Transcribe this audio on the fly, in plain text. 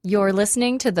You're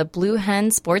listening to the Blue Hen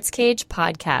Sports Cage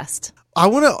podcast. I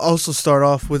want to also start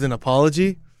off with an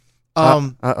apology.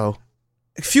 Uh-oh.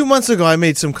 A few months ago, I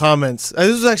made some comments. This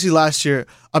was actually last year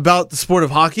about the sport of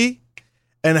hockey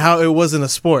and how it wasn't a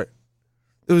sport.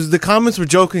 The comments were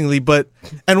jokingly,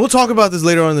 and we'll talk about this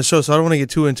later on in the show, so I don't want to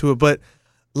get too into it. But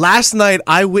last night,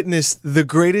 I witnessed the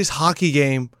greatest hockey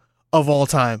game of all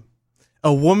time,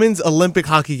 a women's Olympic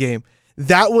hockey game.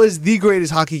 That was the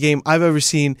greatest hockey game I've ever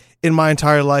seen in my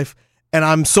entire life. And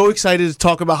I'm so excited to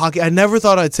talk about hockey. I never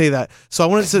thought I'd say that. So I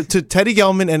wanted to Teddy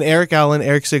Gelman and Eric Allen,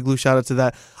 Eric Siglu, shout out to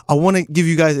that. I want to give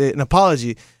you guys an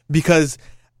apology because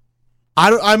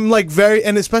I'm like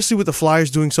and especially with the Flyers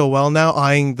doing so well now,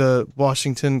 eyeing the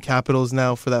Washington Capitals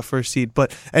now for that first seed.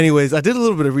 But anyways, I did a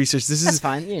little bit of research. That's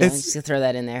fine. Just to throw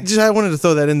that in there. I wanted to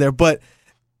throw that in there. But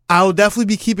I'll definitely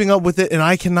be keeping up with it, and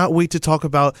I cannot wait to talk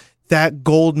about that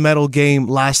gold medal game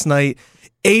last night.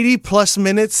 80-plus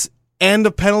minutes and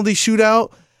a penalty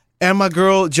shootout. And my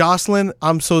girl, Jocelyn,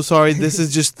 I'm so sorry. This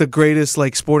is just the greatest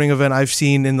sporting event I've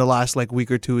seen in the last week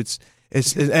or two. It's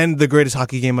and the greatest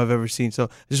hockey game I've ever seen. So I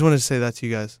just wanted to say that to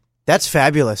you guys. That's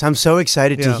fabulous. I'm so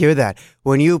excited to hear that.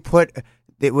 When you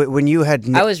had...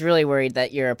 I was really worried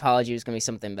that your apology was going to be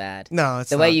something bad. No,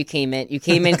 it's the way you came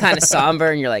in kind of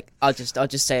somber, and you're like, I'll just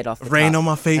say it off the rain top. on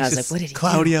my face. And I was it's like, what did he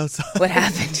cloudy do? outside. What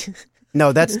happened?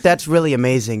 No, that's really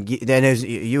amazing. And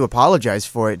you apologize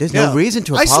for it. There's no reason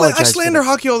to apologize. I slander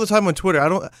hockey all the time on Twitter.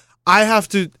 I have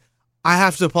to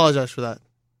apologize for that.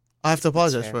 I have to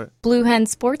apologize for it. Blue Hen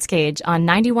Sports Cage on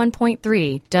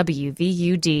 91.3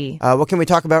 WVUD. What can we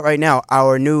talk about right now?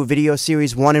 Our new video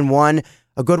series, 1-1.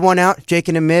 A good one out. Jake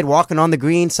and Amid walking on the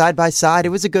green side by side. It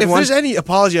was a good one. If there's any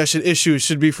apology I should issue, it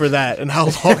should be for that and how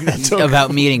long that took.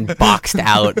 About me getting boxed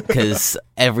out because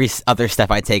every other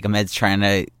step I take, Amid's trying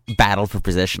to battle for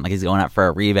position, like he's going out for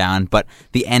a rebound. But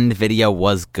the end video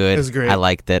was good. It was great. I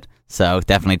liked it. So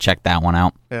definitely check that one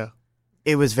out. Yeah.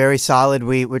 It was very solid.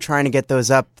 We're trying to get those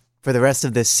up for the rest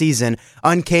of this season.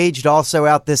 Uncaged also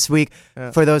out this week.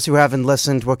 Yeah. For those who haven't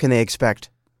listened, what can they expect?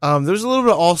 There's a little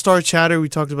bit of all-star chatter. We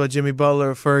talked about Jimmy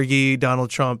Butler, Fergie, Donald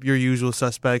Trump, your usual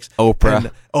suspects. Oprah's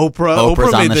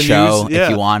Oprah on made the show news. if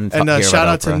you want. And shout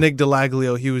out Oprah. to Nick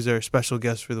DeLaglio. He was our special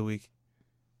guest for the week.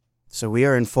 So we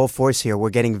are in full force here. We're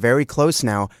getting very close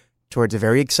now towards a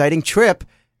very exciting trip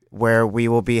where we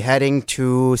will be heading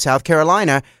to South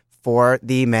Carolina for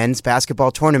the men's basketball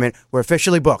tournament. We're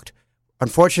officially booked.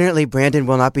 Unfortunately, Brandon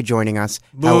will not be joining us.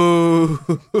 Boo.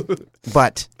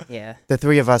 But yeah, the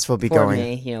three of us will be Poor going.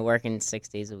 me, working 6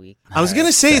 days a week. I was going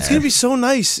to say it's going to be so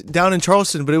nice down in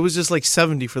Charleston, but it was just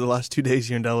 70 for the last 2 days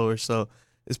here in Delaware, so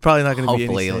it's probably not going to be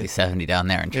Hopefully anything. it'll be 70 down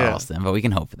there in Charleston, but we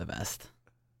can hope for the best.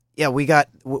 Yeah,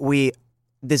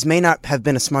 this may not have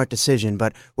been a smart decision,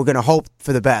 but we're going to hope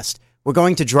for the best. We're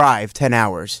going to drive 10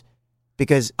 hours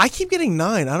because I keep getting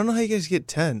 9. I don't know how you guys get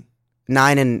 10.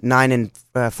 9 and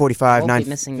 45, Won't 9 be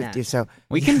missing 50, that. so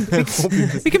We can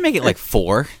make it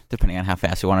 4, depending on how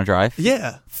fast we want to drive.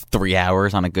 Yeah. 3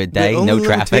 hours on a good day, The only no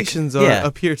traffic. limitations are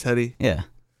up here, Teddy. Yeah.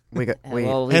 we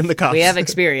and the cops. We have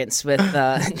experience with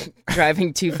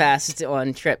driving too fast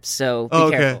on trips, so be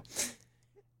careful.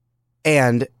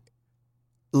 And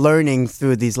learning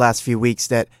through these last few weeks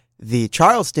that the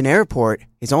Charleston airport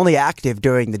is only active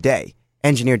during the day.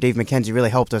 Engineer Dave McKenzie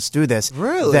really helped us through this.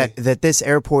 Really? That this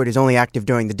airport is only active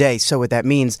during the day. So what that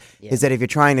means is that if you're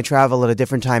trying to travel at a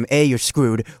different time, A, you're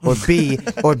screwed, or B,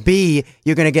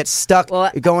 you're going to get stuck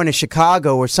going to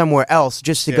Chicago or somewhere else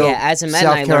just to go as a man,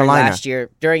 South I learned Carolina. last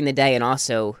year during the day, and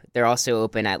also they're also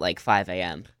open at 5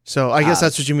 a.m. So I guess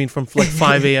that's what you mean from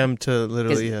 5 a.m. to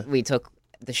literally, We took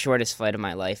the shortest flight of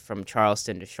my life from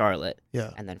Charleston to Charlotte. Yeah.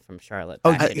 And then from Charlotte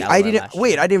Oh, back to Delaware last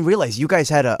year. I didn't realize you guys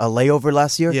had a layover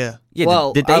last year. Yeah.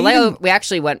 Well, did they our even- layover, we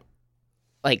actually went,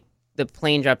 the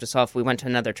plane dropped us off. We went to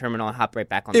another terminal and hopped right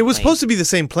back on the It was plane. supposed to be the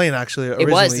same plane, actually,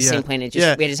 originally. It was the same plane. It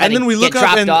just, we just had and then to we get look up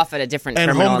dropped and, off at a different and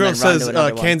terminal homegirl and then run says to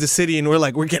another one. Kansas City, and we're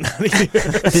like, we're getting out of here.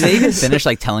 Did they even finish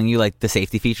telling you the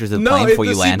safety features of the plane before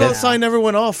you the landed? seatbelt sign never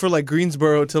went off for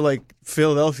Greensboro to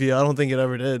Philadelphia. I don't think it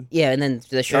ever did. Yeah, and then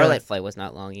the Charlotte flight was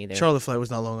not long either. Charlotte flight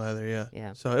was not long either. Yeah.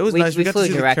 Yeah. So it was We nice. We got to flew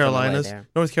see the direct on the way Carolinas. there.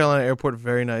 North Carolina airport,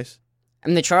 very nice.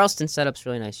 And the Charleston setup's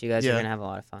really nice. You guys Yeah. are gonna have a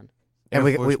lot of fun. And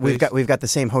Air Force we've Base. got the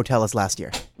same hotel as last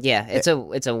year. Yeah, it's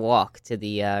a walk to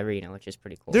the arena, which is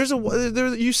pretty cool.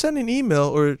 You sent an email,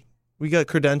 or we got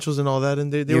credentials and all that,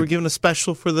 and they were giving a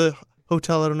special for the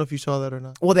hotel. I don't know if you saw that or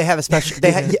not. Well, they have a special.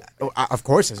 Of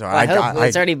course, it's I hope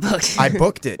it's already booked. I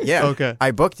booked it. Yeah. Okay.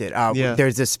 I booked it. Yeah.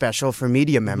 There's a special for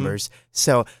media members.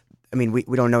 So, I mean, we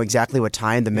don't know exactly what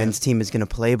time the men's team is going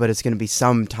to play, but it's going to be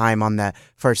some time on that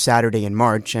first Saturday in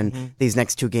March, and these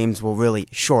next two games will really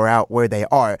shore out where they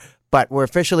are. but we're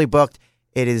officially booked.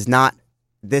 It is not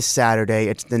this Saturday.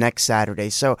 It's the next Saturday.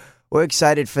 So we're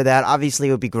excited for that. Obviously,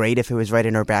 it would be great if it was right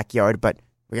in our backyard, but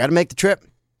we got to make the trip,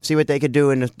 see what they could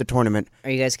do in the tournament. Are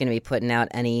you guys going to be putting out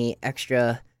any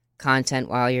extra content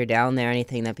while you're down there?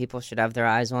 Anything that people should have their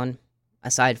eyes on,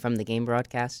 aside from the game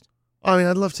broadcast? I mean,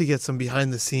 I'd love to get some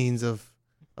behind the scenes of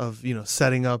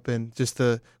setting up and just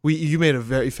you made a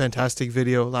very fantastic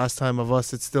video last time of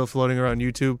us. It's still floating around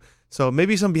YouTube. So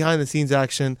maybe some behind the scenes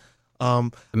action.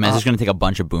 The man's just going to take a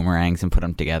bunch of boomerangs and put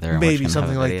them together. And Maybe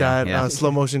something like that. Yeah.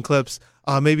 Slow motion clips.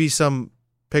 Maybe some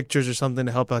pictures or something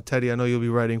to help out Teddy. I know you'll be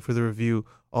writing for the review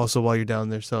also while you're down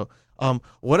there. So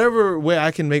whatever way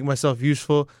I can make myself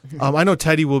useful. I know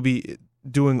Teddy will be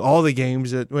doing all the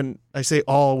games. When I say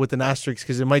all with an asterisk,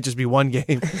 because it might just be one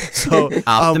game. So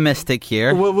optimistic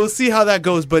here. We'll see how that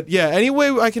goes. But yeah, any way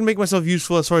I can make myself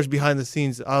useful as far as behind the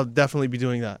scenes, I'll definitely be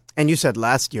doing that. And you said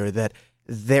last year that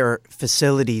their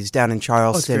facilities down in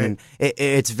Charleston, and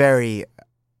it's very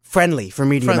friendly for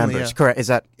media members. Yeah. Correct? Is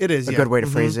that it is a good way to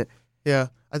phrase it? Yeah.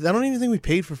 I don't even think we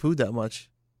paid for food that much.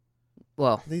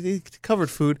 Well, They covered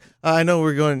food. I know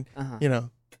we're going,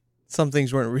 some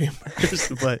things weren't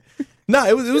reimbursed, but no,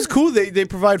 it was cool. They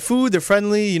provide food. They're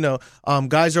friendly.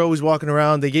 Guys are always walking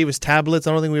around. They gave us tablets.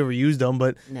 I don't think we ever used them,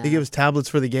 but they gave us tablets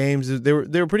for the games. They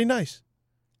were pretty nice.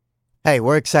 Hey,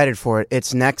 we're excited for it.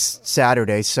 It's next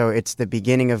Saturday, so it's the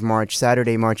beginning of March,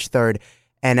 Saturday, March 3rd.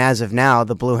 And as of now,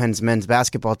 the Blue Hens men's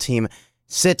basketball team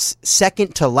sits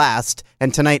second to last,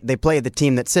 and tonight they play the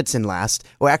team that sits in last.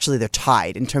 Well, actually, they're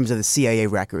tied in terms of the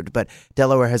CAA record, but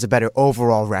Delaware has a better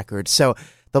overall record. So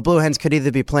the Blue Hens could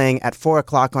either be playing at 4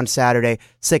 o'clock on Saturday,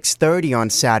 6:30 on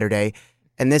Saturday,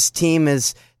 and this team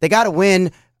they got to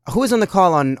win. Who was on the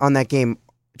call on that game?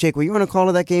 Jake, were you on a call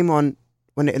of that game when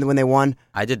they won?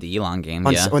 I did the Elon game,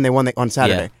 when they won on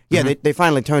Saturday. Yeah, they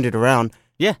finally turned it around.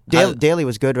 Yeah. Daly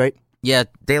was good, right? Yeah,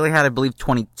 Daly had, I believe,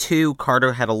 22.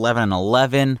 Carter had 11 and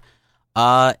 11.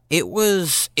 It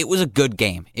was a good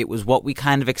game. It was what we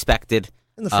kind of expected.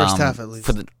 In the first half, at least.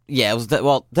 It was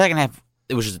the second half,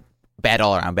 it was just bad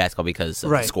all-around basketball because of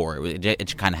the score.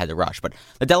 It kind of had to rush. But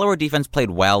the Delaware defense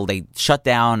played well. They shut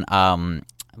down, I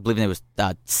believe it was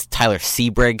Tyler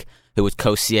Sebrig, who was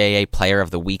co-CAA Player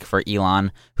of the Week for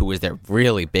Elon, who was their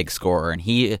really big scorer. And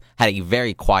he had a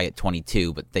very quiet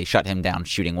 22, but they shut him down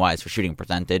shooting-wise for shooting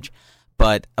percentage.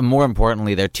 But more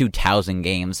importantly, their two Towson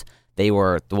games, they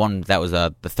were the one that was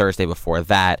the Thursday before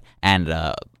that, and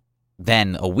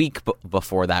then a week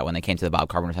before that when they came to the Bob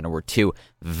Carpenter Center were two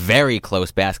very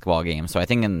close basketball games. So I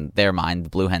think in their mind, the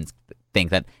Blue Hens think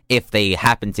that if they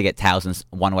happen to get Towson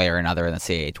one way or another in the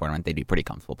CAA tournament, they'd be pretty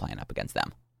comfortable playing up against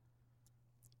them.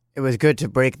 It was good to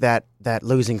break that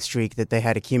losing streak that they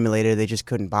had accumulated. They just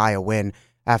couldn't buy a win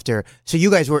after. So you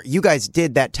guys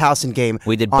did that Towson game.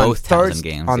 We did both Towson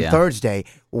games on Thursday,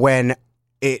 when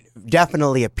it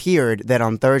definitely appeared that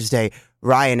on Thursday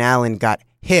Ryan Allen got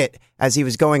hit as he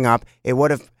was going up. It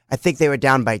would have. I think they were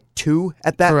down by 2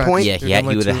 at that Correct. point. Yeah,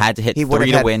 he would have had to hit He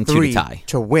 3 to win, 2 to tie.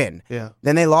 To win. Yeah.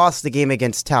 Then they lost the game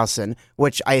against Towson,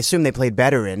 which I assume they played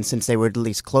better in since they were at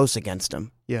least close against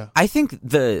them. Yeah. I think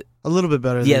A little bit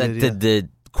better. the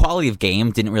quality of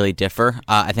game didn't really differ.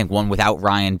 I think the one without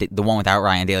Ryan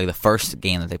Daly, the first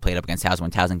game that they played up against Towson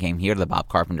when Towson came here to the Bob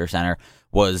Carpenter Center,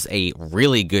 was a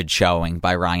really good showing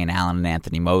by Ryan Allen and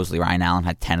Anthony Mosley. Ryan Allen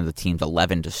had 10 of the team's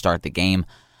 11 to start the game.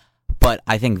 But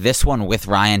I think this one with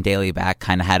Ryan Daly back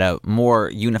kind of had a more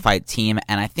unified team,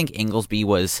 and I think Inglesby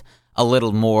was a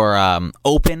little more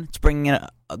open to bringing in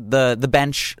the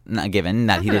bench, given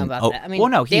that he didn't. That. I mean,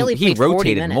 he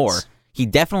rotated minutes. more. He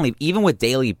definitely, even with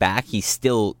Daly back, he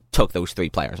still took those 3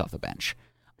 players off the bench.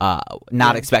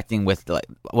 Not expecting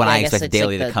I expected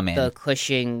Daly to come in. The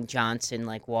Cushing, Johnson,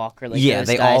 Walker,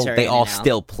 they all still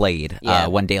still played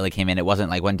when Daly came in. It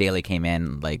wasn't like when Daly came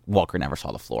in, Walker never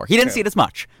saw the floor. He didn't see it as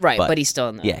much, right? But he's still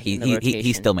in the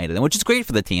he still made it in, which is great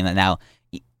for the team that now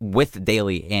with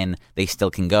Daly in, they still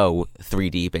can go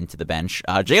 3 deep into the bench.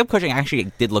 Jacob Cushing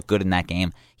actually did look good in that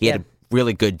game. He had a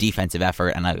really good defensive effort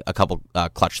and a couple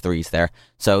clutch threes there.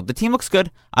 So the team looks good.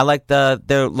 I like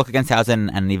their look against Towson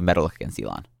and an even better look against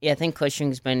Elon. Yeah, I think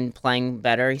Cushing's been playing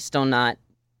better. He's still not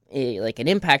an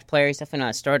impact player. He's definitely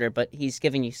not a starter, but he's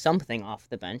giving you something off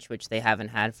the bench, which they haven't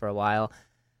had for a while.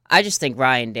 I just think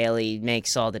Ryan Daly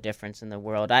makes all the difference in the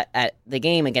world. At the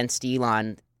game against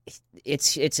Elon,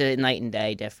 it's a night and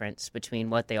day difference between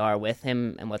what they are with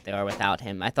him and what they are without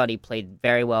him. I thought he played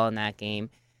very well in that game.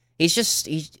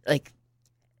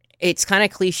 It's kind of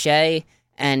cliche,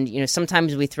 and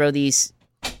sometimes we throw these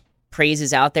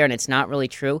praises out there and it's not really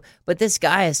true, but this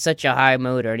guy has such a high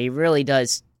motor and he really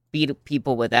does beat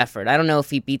people with effort. I don't know if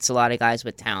he beats a lot of guys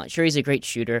with talent. Sure, he's a great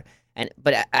shooter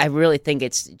But I really think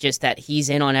it's just that he's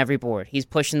in on every board. He's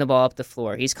pushing the ball up the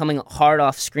floor. He's coming hard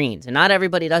off screens, and not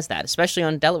everybody does that, especially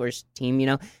on Delaware's team.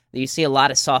 You see a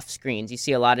lot of soft screens. You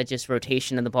see a lot of just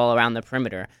rotation of the ball around the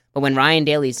perimeter. But when Ryan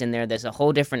Daly's in there, there's a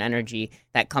whole different energy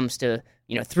that comes to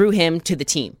through him to the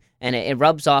team, and it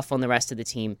rubs off on the rest of the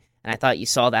team. And I thought you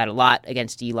saw that a lot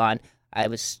against Elon. I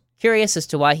was curious as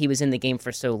to why he was in the game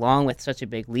for so long with such a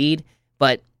big lead,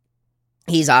 but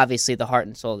he's obviously the heart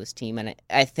and soul of this team, and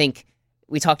I think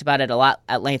we talked about it a lot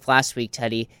at length last week,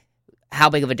 Teddy. How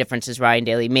big of a difference does Ryan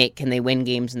Daly make? Can they win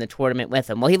games in the tournament with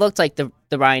him? Well, he looked like the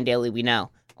Ryan Daly we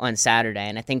know on Saturday,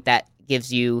 and I think that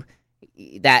gives you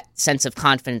that sense of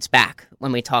confidence back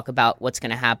when we talk about what's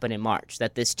going to happen in March,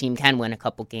 that this team can win a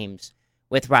couple games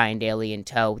with Ryan Daly in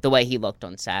tow, the way he looked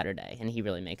on Saturday, and he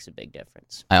really makes a big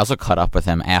difference. I also caught up with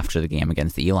him after the game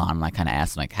against Elon, and I kind of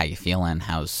asked him, how you feeling?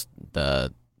 How's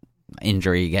the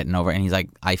injury getting over? And he's like,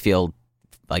 I feel,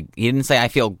 he didn't say I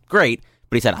feel great,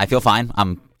 but he said, I feel fine.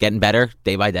 I'm getting better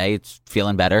day by day. It's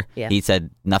feeling better. Yeah. He said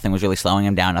nothing was really slowing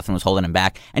him down. Nothing was holding him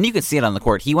back. And you could see it on the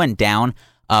court. He went down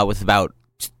with about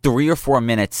 3 or 4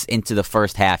 minutes into the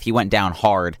first half. He went down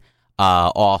hard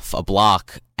off a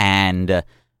block, and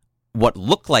what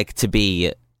looked like to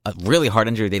be a really hard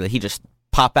injury, he just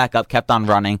popped back up, kept on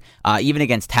running. Even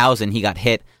against Towson, he got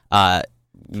hit.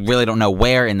 Really don't know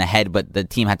where in the head, but the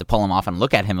team had to pull him off and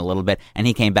look at him a little bit, and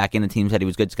he came back in. The team said he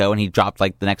was good to go, and he dropped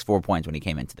the next 4 points when he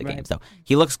came into the game. So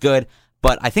he looks good,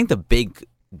 but I think the big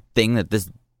thing that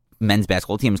this men's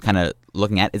basketball team is kind of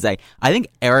looking at is I think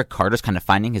Eric Carter's kind of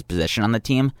finding his position on the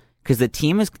team, because the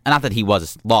team is, not that he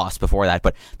was lost before that,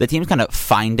 but the team's kind of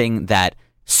finding that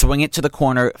swing it to the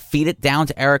corner, feed it down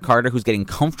to Eric Carter, who's getting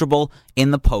comfortable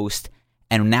in the post.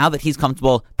 And now that he's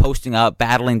comfortable posting up,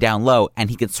 battling down low, and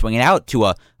he can swing it out to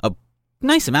a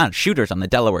nice amount of shooters on the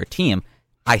Delaware team,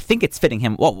 I think it's fitting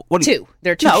him. Well, two.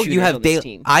 There are two shooters you have on this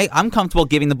team. I'm comfortable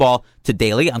giving the ball to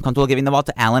Daly. I'm comfortable giving the ball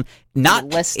to Allen. Not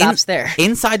the list stops there.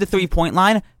 Inside the 3-point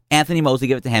line, Anthony Mosley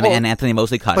give it to him, and Anthony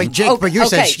Mosley cut him. But Jake, you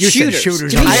said shooters.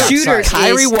 Shooters.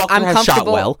 Kyrie Walker has shot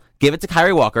well. Give it to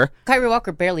Kyrie Walker. Kyrie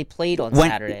Walker barely played on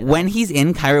Saturday. When he's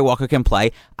in, Kyrie Walker can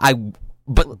play.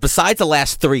 But besides the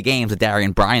last 3 games that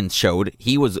Darian Bryan showed,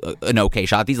 he was an okay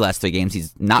shot. These last 3 games,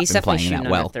 he's not been playing that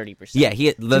well. 30%.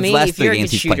 Yeah, the last 3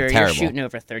 games he's played terrible. You're shooting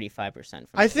over 35%.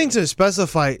 I think to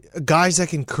specify guys that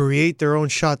can create their own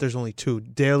shot, there's only 2: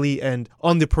 Daly and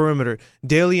on the perimeter.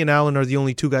 Daly and Allen are the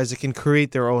only 2 guys that can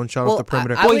create their own shot off the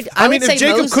perimeter. I would say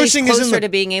Jacob Cushing is closer to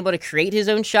being able to create his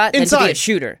own shot than to be a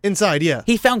shooter. Inside, yeah.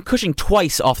 He found Cushing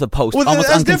twice off the post, almost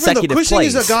on consecutive plays. Cushing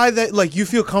is a guy that you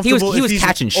feel comfortable he was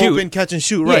catch and shoot. Open catch and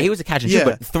shoot, right? Yeah, he was a catch and shoot,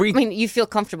 but 3. I mean, you feel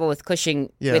comfortable with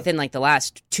Cushing within the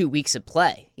last 2 weeks of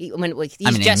play. He's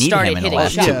just started hitting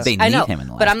shots. They need him in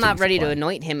the last but I'm not 2 ready weeks of to play.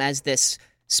 anoint him as this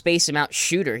space him out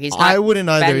shooter. He's not. I wouldn't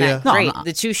either. That Yeah, great.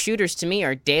 The 2 shooters to me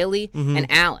are Daly and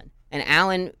Allen. And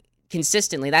Allen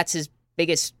consistently, that's his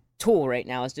biggest tool right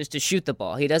now, is just to shoot the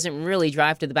ball. He doesn't really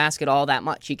drive to the basket all that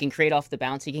much. He can create off the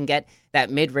bounce. He can get that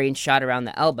mid-range shot around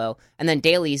the elbow. And then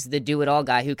Daly's the do-it-all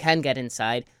guy who can get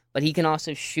inside, but he can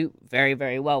also shoot very,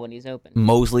 very well when he's open.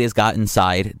 Mosley has got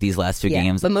inside these last 2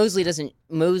 games. But Mosley doesn't.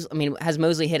 Has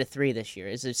Mosley hit a 3 this year?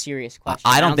 Is a serious question.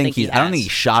 I don't think he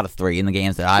shot a 3 in the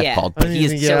games that I've called, but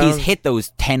he's hit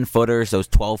those 10-footers, those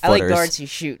 12-footers. I like guards who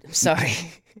shoot. I'm sorry.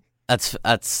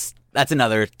 That's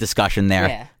another discussion there.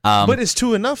 Yeah. But is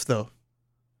 2 enough though?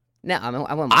 No,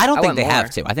 I don't think they have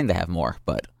 2. I think they have more,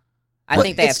 but I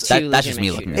think they have 2. That's just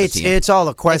me looking at the team. It's all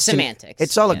a question. It's semantics.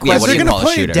 It's all a Yeah, question. what do you call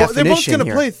a shooter? They're both going to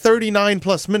here. play 39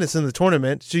 plus minutes in the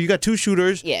tournament. So you got 2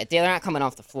 shooters. Yeah, they're not coming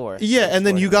off the floor. Yeah, and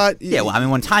then you got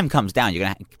when time comes down, you're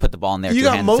gonna put the ball in there. You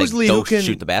got Mosley who who can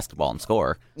shoot the basketball and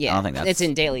score. Yeah, I don't think that's. It's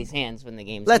in Daly's hands when the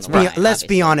game's Let's on the line, let's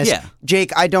be honest, Yeah.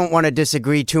 Jake. I don't want to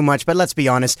disagree too much, but let's be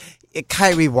honest.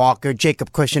 Kyrie Walker,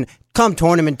 Jacob Cushing, come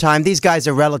tournament time, these guys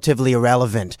are relatively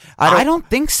irrelevant. I don't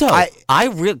think so. I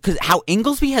really, because how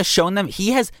Inglesby has shown them,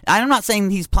 I'm not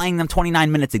saying he's playing them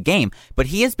 29 minutes a game, but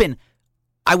he has been,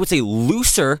 I would say,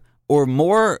 looser or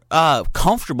more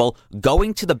comfortable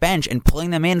going to the bench and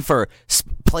pulling them in for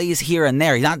plays here and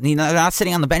there. He's not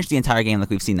sitting on the bench the entire game like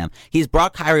we've seen them. He's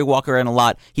brought Kyrie Walker in a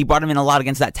lot. He brought him in a lot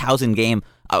against that Towson game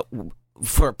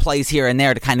for plays here and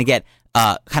there to kind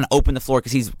of open the floor,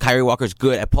 because Kyrie Walker's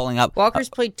good at pulling up. Walker's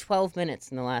played 12 minutes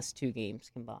in the last 2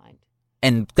 games combined.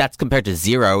 And that's compared to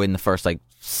 0 in the first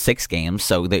 6 games,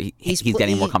 so that he's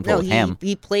getting more comfortable with him.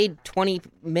 He played 20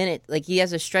 minutes. He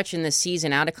has a stretch in this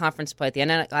season out of conference play. At the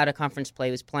end of out of conference play,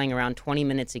 he was playing around 20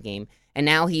 minutes a game, and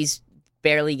now he's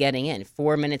barely getting in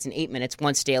 4 minutes and 8 minutes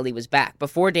once Daly was back.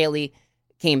 Before Daly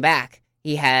came back,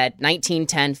 he had 19,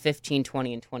 10, 15,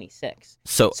 20, and 26.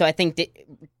 So I think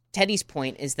Teddy's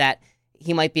point is that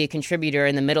he might be a contributor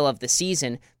in the middle of the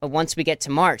season, but once we get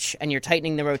to March and you're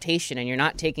tightening the rotation and you're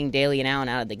not taking Daly and Allen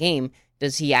out of the game,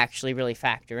 does he actually really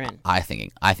factor in? I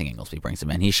think Inglesby brings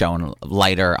him in. He's shown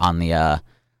lighter on the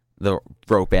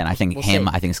rope in. I think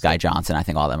I think Sky Johnson. I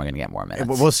think all of them are going to get more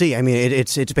minutes. We'll see. I mean,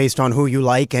 it's based on who you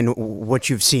like and what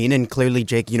you've seen. And clearly,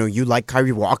 Jake, you like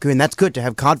Kyrie Walker, and that's good to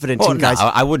have confidence in guys. No,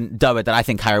 I wouldn't dub it that I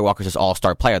think Kyrie Walker's this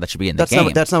all-star player that should be in the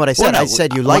game. That's not what I said. I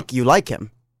said you like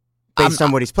him based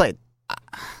on what he's played.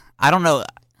 I don't know.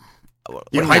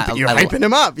 You're hyping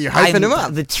him up. You're hyping him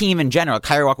up. The team in general.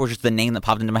 Kyrie Walker was just the name that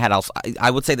popped into my head.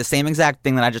 I would say the same exact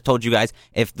thing that I just told you guys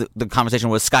if the conversation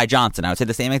was Sky Johnson. I would say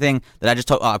the same thing that I just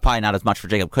told. Probably not as much for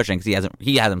Jacob Cushing because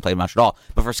he hasn't played much at all.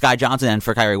 But for Sky Johnson and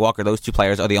for Kyrie Walker, those two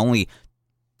players are the only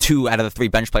 2 out of the 3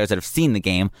 bench players that have seen the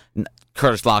game.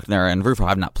 Curtis Lochner and Rufo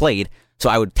have not played. So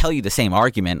I would tell you the same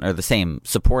argument or the same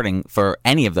supporting for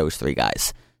any of those 3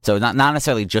 guys. So not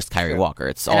necessarily just Kyrie Walker.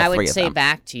 It's all 3 of them. And I would say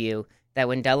back to you that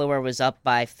when Delaware was up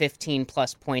by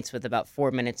 15-plus points with about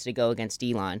 4 minutes to go against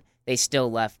Elon, they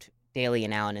still left Daly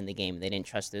and Allen in the game. They didn't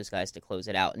trust those guys to close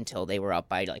it out until they were up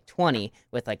by 20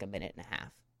 with a minute and a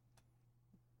half.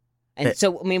 And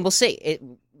so, I mean, we'll see.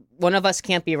 One of us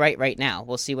can't be right now.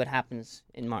 We'll see what happens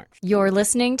in March. You're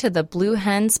listening to the Blue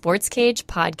Hen Sports Cage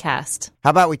podcast. How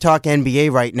about we talk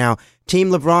NBA right now? Team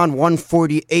LeBron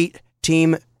 148,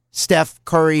 Team Steph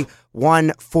Curry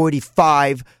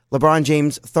 145. LeBron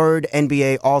James, 3rd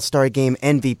NBA All-Star Game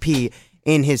MVP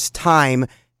in his time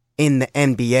in the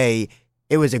NBA.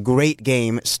 It was a great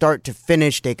game, start to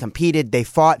finish. They competed, they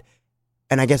fought,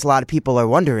 and I guess a lot of people are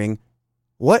wondering,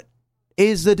 what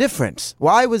is the difference?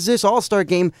 Why was this All-Star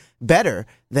Game better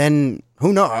than,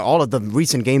 who knows, all of the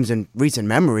recent games in recent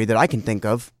memory that I can think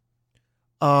of?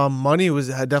 Money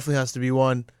definitely has to be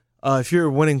one. If you're a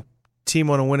winning team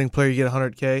on a winning player, you get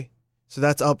 $100K. So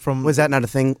that's up from. Was that not a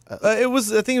thing? It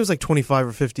was. I think it was like 25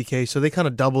 or 50K. So they kind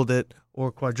of doubled it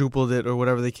or quadrupled it or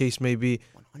whatever the case may be.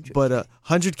 100K. But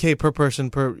 100K per person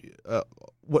per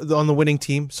on the winning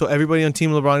team. So everybody on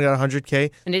Team LeBron got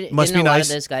 100K. And it must be a nice. lot of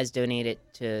those guys donate it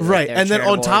to right. Their and then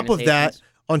on top of organizations.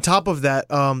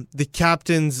 that, the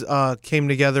captains came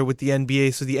together with the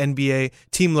NBA. So the NBA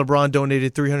Team LeBron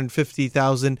donated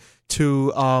 $350,000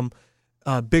 to.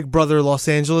 Big Brother Los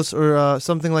Angeles or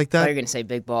something like that. I thought you were going to say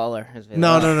Big Baller.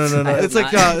 No. It's like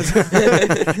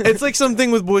it's like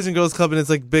something with Boys and Girls Club, and it's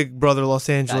like Big Brother Los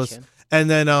Angeles. Gotcha. And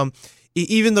then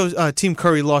even though Team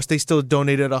Curry lost, they still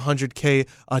donated $100K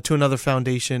to another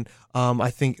foundation. I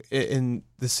think in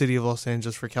the city of Los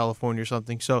Angeles for California or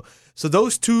something. So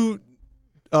those 2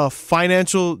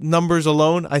 financial numbers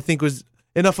alone, I think, was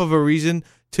enough of a reason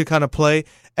to kind of play.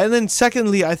 And then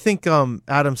secondly, I think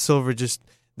Adam Silver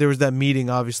there was that meeting,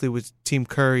 obviously, with Team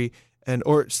Curry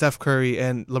or Steph Curry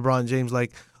and LeBron James.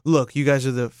 Like, look, you guys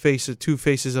are the 2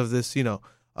 faces of this, the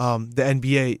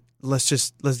NBA.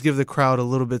 Let's give the crowd a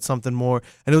little bit something more.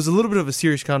 And it was a little bit of a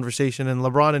serious conversation. And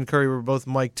LeBron and Curry were both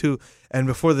mic'd too. And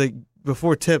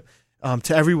before tip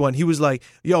to everyone, he was like,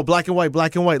 "Yo, black and white,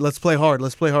 let's play hard,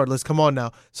 let's come on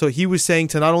now." So he was saying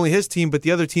to not only his team but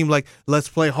the other team, like, let's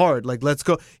play hard, like, let's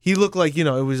go. He looked like it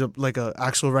was like a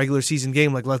actual regular season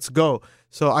game, like, let's go.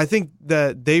 So I think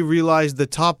that they realized, the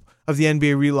top of the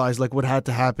NBA realized like what had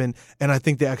to happen, and I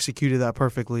think they executed that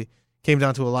perfectly. Came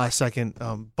down to a last second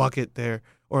bucket there,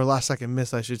 or a last second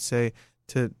miss, I should say,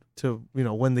 to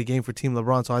win the game for Team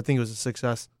LeBron. So I think it was a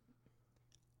success.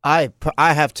 I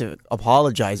have to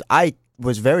apologize. I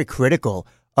was very critical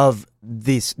of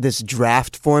this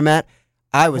draft format.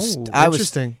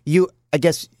 Interesting. I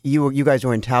guess you guys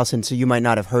were in Towson, so you might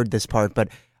not have heard this part, but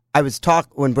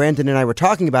when Brandon and I were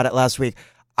talking about it last week,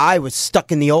 I was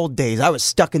stuck in the old days. I was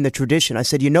stuck in the tradition. I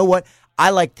said, you know what? I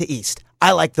like the East.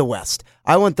 I like the West.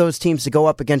 I want those teams to go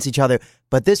up against each other.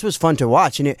 But this was fun to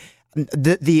watch. And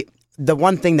the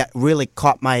one thing that really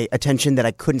caught my attention that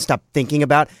I couldn't stop thinking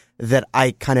about, that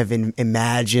I kind of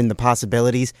imagined the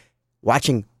possibilities,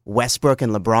 watching Westbrook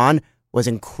and LeBron was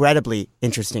incredibly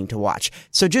interesting to watch.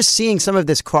 So just seeing some of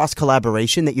this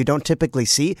cross-collaboration that you don't typically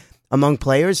see among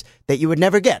players that you would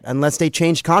never get unless they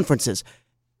changed conferences,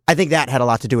 I think that had a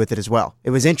lot to do with it as well.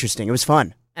 It was interesting. It was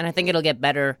fun. And I think it'll get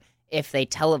better if they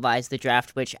televise the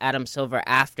draft, which Adam Silver,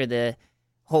 after the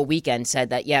whole weekend, said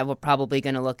that, yeah, we're probably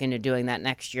going to look into doing that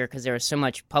next year because there was so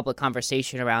much public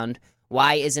conversation around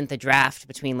why isn't the draft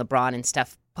between LeBron and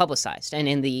Steph publicized. And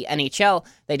in the NHL,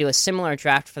 they do a similar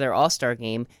draft for their All-Star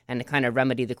game, and to kind of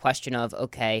remedy the question of,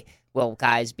 okay, will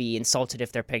guys be insulted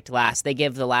if they're picked last? They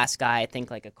give the last guy, I think,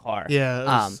 like a car.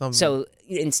 Yeah. So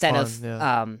instead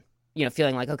fun, of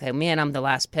feeling like, okay, man, I'm the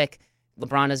last pick,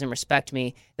 LeBron doesn't respect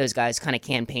me, those guys kind of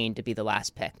campaign to be the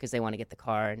last pick because they want to get the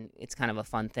car, and it's kind of a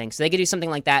fun thing. So they could do something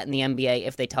like that in the NBA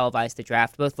if they televise the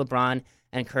draft. Both LeBron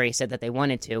and Curry said that they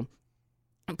wanted to.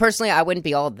 Personally, I wouldn't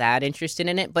be all that interested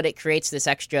in it, but it creates this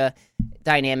extra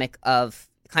dynamic of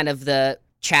kind of the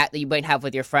chat that you might have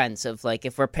with your friends of like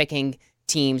if we're picking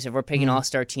teams, if we're picking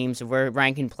all-star teams, if we're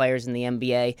ranking players in the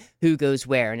NBA, who goes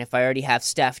where? And if I already have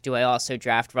Steph, do I also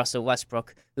draft Russell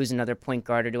Westbrook, who's another point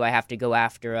guard, or do I have to go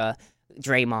after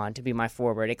Draymond to be my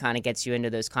forward? It kind of gets you into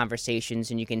those conversations,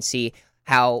 and you can see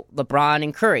how LeBron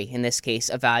and Curry, in this case,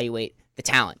 evaluate the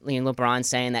talent. LeBron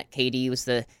saying that KD was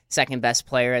the second best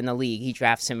player in the league. He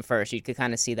drafts him first. You could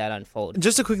kind of see that unfold.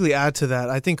 Just to quickly add to that,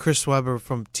 I think Chris Webber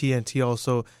from TNT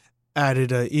also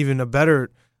added even a better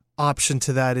option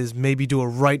to that is maybe do a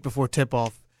right before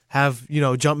tip-off. Have,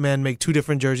 Jumpman make 2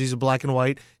 different jerseys, a black and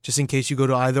white, just in case you go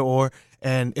to either or,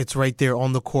 and it's right there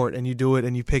on the court, and you do it,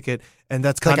 and you pick it, and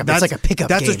that's kind of it's like a pickup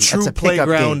that's game. a true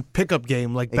playground pickup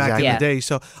game, like back in the day.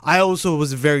 So I also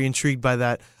was very intrigued by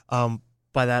that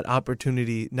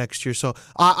opportunity next year. So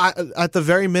I at the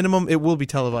very minimum, it will be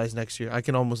televised next year. I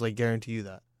can almost guarantee you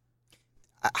that.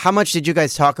 How much did you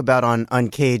guys talk about on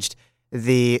Uncaged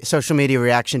the social media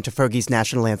reaction to Fergie's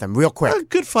national anthem? Real quick. A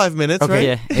good 5 minutes,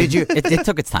 Okay. right? Yeah, Did you? It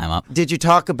took its time up. Did you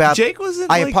talk about? Jake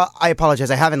wasn't. I apologize.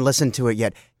 I haven't listened to it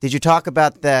yet. Did you talk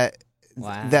about the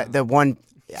one?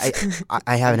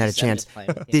 I haven't had a chance.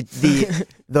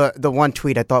 The one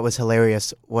tweet I thought was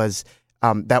hilarious was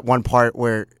that one part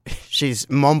where she's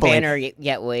mumbling. Banner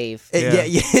yet wave. Yeah.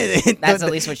 That's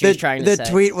at least what she was trying to say. The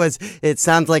tweet was, it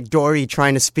sounds like Dory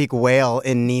trying to speak whale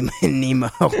in Nemo.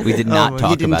 We did not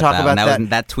talk didn't about talk that. about And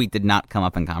that tweet did not come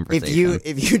up in conversation.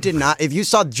 If you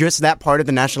saw just that part of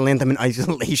the national anthem in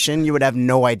isolation, you would have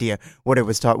no idea what she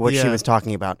was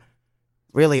talking about.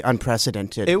 Really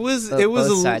unprecedented. It was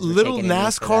Both a sides were little taking a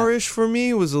knee for NASCAR-ish for me.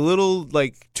 It was a little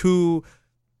too,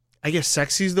 I guess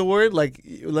sexy is the word.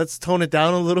 Let's tone it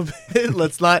down a little bit.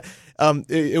 Let's not.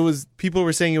 It was, people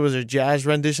were saying it was a jazz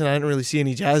rendition. I didn't really see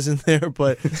any jazz in there,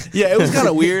 but yeah, it was kind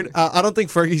of weird. I don't think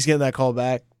Fergie's getting that call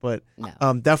back, but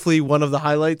definitely one of the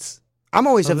highlights. I'm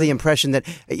always of the impression that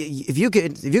if you're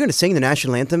going to sing the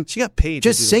national anthem, She got paid.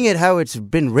 just sing it how it's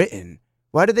been written.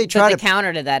 Why do they try But to the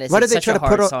counter to that is why do it's they such try a to put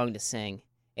hard a- song to sing.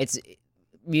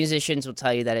 Musicians will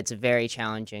tell you that it's a very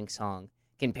challenging song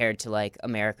compared to like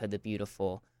America the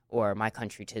Beautiful or My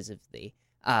Country 'Tis of Thee.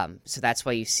 So that's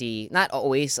why you see, not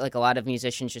always, like a lot of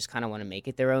musicians just kind of want to make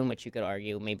it their own, which you could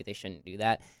argue maybe they shouldn't do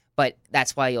that. But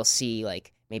that's why you'll see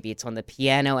like maybe it's on the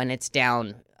piano and it's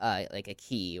down like a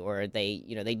key, or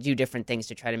they do different things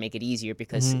to try to make it easier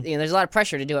because there's a lot of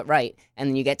pressure to do it right. And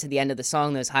then you get to the end of the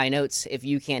song, those high notes, if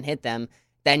you can't hit them,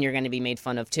 then you're going to be made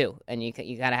fun of too, and you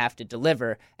gotta have to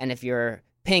deliver. And if you're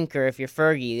Pink or if you're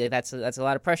Fergie, that's a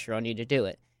lot of pressure on you to do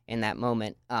it in that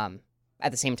moment. At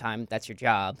the same time, that's your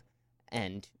job,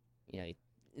 and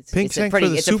it's a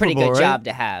pretty good job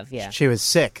to have. Yeah, She was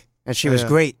sick and she was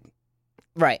great.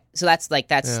 right. So that's She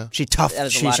toughed. That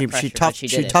was a lot of pressure, but she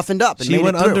did it. toughened up. And She made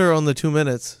went it through. under on the 2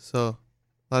 minutes, so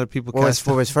a lot of people What was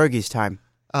cast. Fergie's time?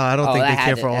 I don't think they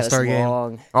care for All Star game.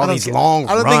 All I don't these get- long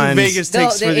I don't runs. think Vegas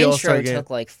takes The for the All intro Star game. took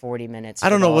like 40 minutes. I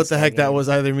don't for know what the All-Star heck that game. was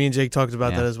either. Me and Jake talked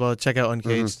about Yeah. that as well. Check out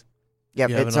Uncaged. Yep,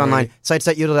 You it's haven't online. already.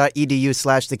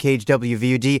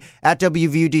 Sitesite.edu/thecagewvud, at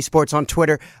WVUD Sports on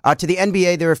Twitter. To the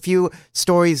NBA, there are a few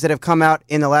stories that have come out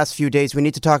in the last few days. We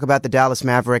need to talk about the Dallas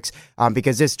Mavericks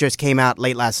because this just came out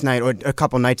late last night or a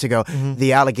couple nights ago.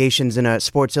 The allegations in a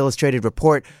Sports Illustrated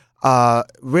report,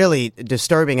 really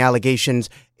disturbing allegations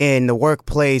in the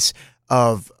workplace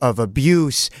of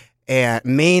abuse, and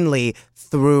mainly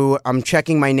through, I'm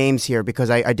checking my names here because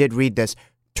I did read this,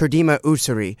 Turdima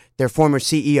Usuri, their former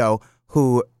CEO,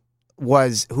 who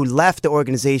left the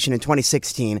organization in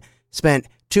 2016, spent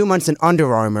 2 months in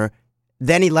Under Armour,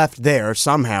 then he left there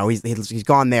somehow. He's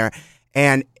gone there,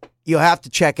 and you'll have to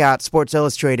check out Sports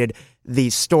Illustrated, the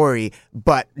story.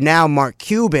 But now Mark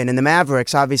Cuban and the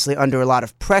Mavericks, obviously under a lot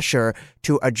of pressure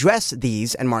to address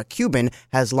these, and Mark Cuban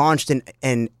has launched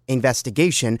an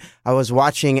investigation. I was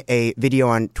watching a video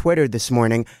on Twitter this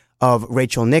morning of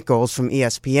Rachel Nichols from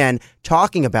ESPN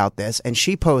talking about this, and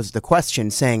she posed the question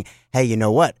saying, hey, you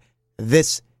know what?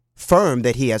 This firm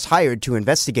that he has hired to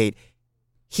investigate,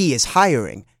 he is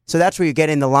hiring. So that's where you get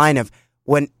in the line of,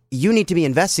 when you need to be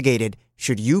investigated,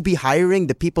 should you be hiring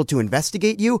the people to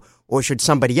investigate you, or should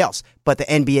somebody else? But the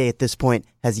NBA at this point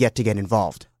has yet to get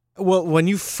involved. Well, when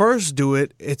you first do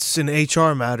it, it's an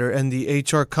HR matter, and the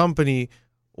HR company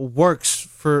works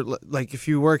for, like, if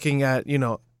you're working at,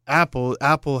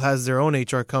 Apple has their own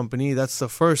HR company. That's the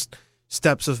first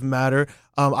steps of matter.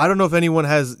 I don't know if anyone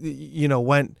has,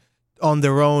 went on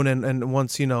their own and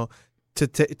once, to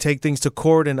take things to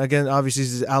court. And again, obviously,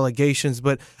 these allegations.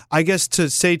 But I guess to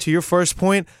say to your first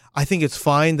point, I think it's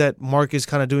fine that Mark is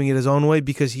kind of doing it his own way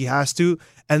because he has to.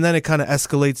 And then it kind of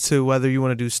escalates to whether you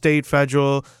want to do state,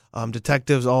 federal,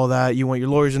 detectives, all that. You want your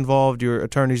lawyers involved, your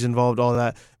attorneys involved, all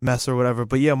that mess or whatever.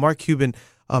 But yeah, Mark Cuban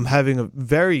having a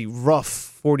very rough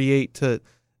 48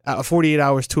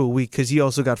 hours to a week because he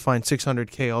also got fined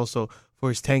 $600K also for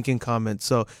his tanking comments.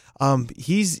 So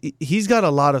he's got a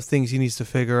lot of things he needs to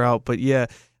figure out. But yeah,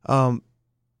 I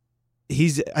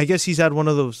guess he's had one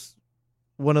of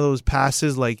those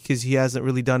passes, like, because he hasn't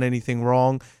really done anything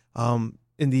wrong.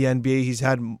 In the NBA, he's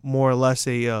had more or less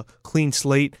a clean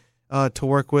slate to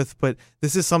work with. But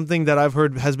this is something that I've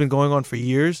heard has been going on for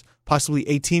years, possibly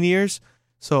 18 years.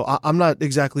 So I'm not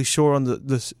exactly sure on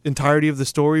the entirety of the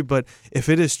story, but if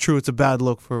it is true, it's a bad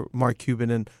look for Mark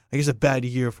Cuban, and I guess a bad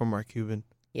year for Mark Cuban.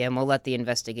 Yeah, and we'll let the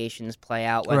investigations play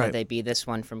out, whether they be this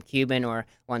one from Cuban or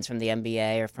ones from the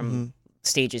NBA or from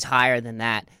stages higher than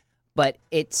that. But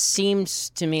it seems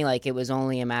to me like it was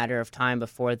only a matter of time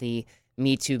before the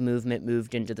Me Too movement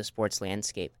moved into the sports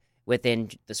landscape. Within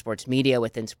the sports media,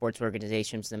 within sports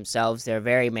organizations themselves, they're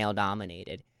very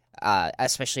male-dominated,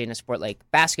 especially in a sport like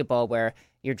basketball where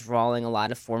you're drawing a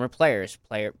lot of former players,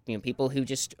 people who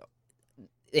just,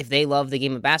 if they love the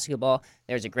game of basketball,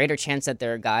 there's a greater chance that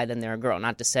they're a guy than they're a girl.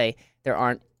 Not to say there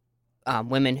aren't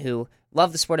women who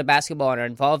love the sport of basketball and are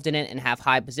involved in it and have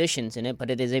high positions in it,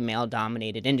 but it is a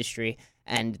male-dominated industry.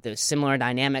 And the similar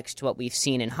dynamics to what we've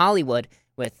seen in Hollywood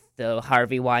with the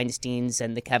Harvey Weinsteins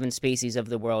and the Kevin Spaceys of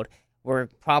the world, we're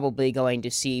probably going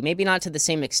to see, maybe not to the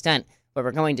same extent, but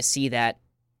we're going to see that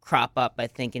crop up, I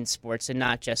think, in sports, and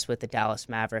not just with the Dallas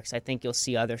Mavericks. I think you'll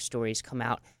see other stories come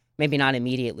out, maybe not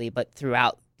immediately, but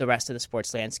throughout the rest of the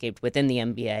sports landscape within the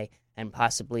NBA and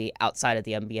possibly outside of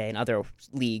the NBA and other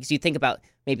leagues. You think about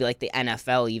maybe like the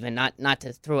NFL even, not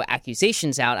to throw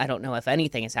accusations out. I don't know if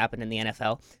anything has happened in the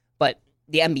NFL, but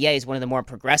the NBA is one of the more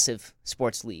progressive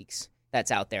sports leagues that's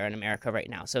out there in America right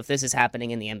now. So if this is happening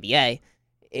in the NBA,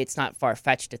 it's not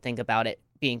far-fetched to think about it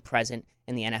being present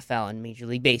in the NFL and Major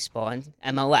League Baseball and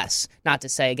MLS. Not to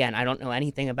say, again, I don't know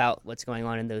anything about what's going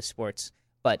on in those sports,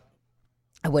 but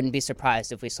I wouldn't be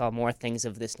surprised if we saw more things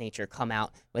of this nature come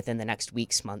out within the next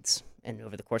weeks, months, and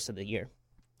over the course of the year.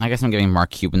 I guess I'm giving Mark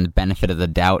Cuban the benefit of the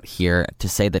doubt here to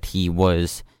say that he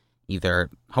was either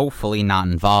hopefully not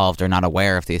involved or not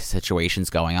aware of these situations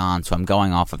going on. So I'm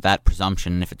going off of that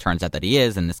presumption. If it turns out that he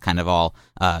is, and this kind of all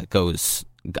goes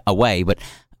away. But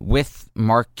with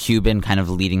Mark Cuban kind of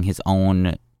leading his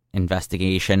own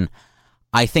investigation,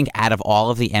 I think out of all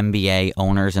of the NBA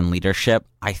owners and leadership,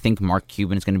 I think Mark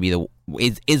Cuban is going to be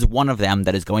is one of them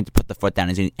that is going to put the foot down,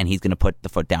 and he's going to put the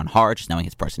foot down hard, just knowing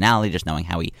his personality, just knowing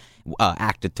how he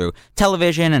acted through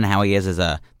television and how he is as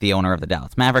the owner of the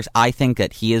Dallas Mavericks. I think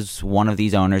that he is one of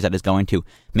these owners that is going to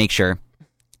make sure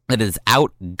that it is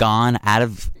gone out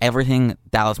of everything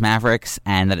Dallas Mavericks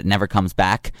and that it never comes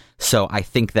back. So I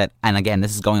think that, and again,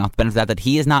 this is going off the benefit of that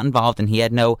he is not involved and he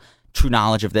had no true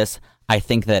knowledge of this. I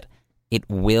think that it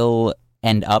will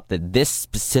end up that this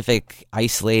specific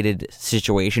isolated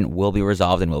situation will be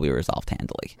resolved and will be resolved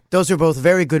handily. Those are both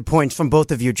very good points from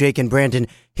both of you, Jake and Brandon.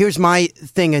 Here's my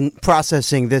thing in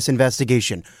processing this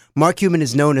investigation. Mark Cuban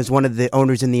is known as one of the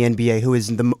owners in the NBA who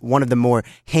is one of the more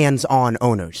hands-on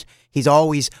owners. He's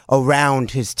always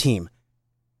around his team.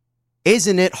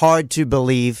 Isn't it hard to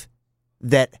believe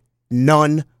that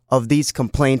none of these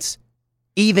complaints,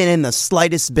 even in the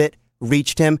slightest bit,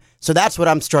 reached him? So that's what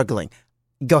I'm struggling.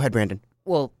 Go ahead, Brandon.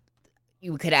 Well,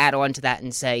 you could add on to that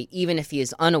and say, even if he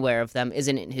is unaware of them,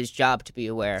 isn't it his job to be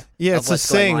aware? Yeah, of it's a what's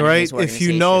going saying, on in right? his If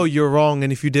you know, you're wrong,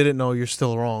 and if you didn't know, you're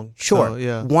still wrong. Sure. So,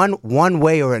 yeah. One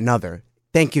way or another.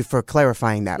 Thank you for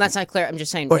clarifying that. That's not clear. I'm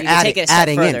just saying, Or you can take it a step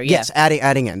adding further. in. Yeah. Yes,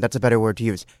 adding in. That's a better word to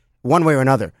use. One way or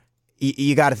another,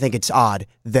 you got to think it's odd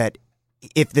that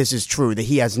if this is true, that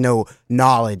he has no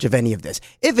knowledge of any of this.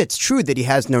 If it's true that he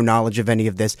has no knowledge of any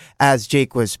of this, as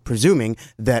Jake was presuming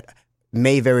that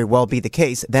may very well be the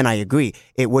case, then I agree.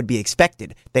 It would be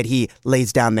expected that he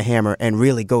lays down the hammer and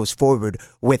really goes forward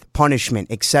with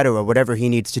punishment, etc., whatever he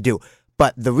needs to do.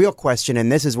 But the real question, and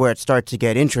this is where it starts to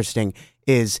get interesting,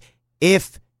 is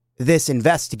if this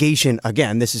investigation,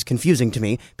 again, this is confusing to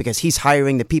me because he's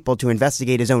hiring the people to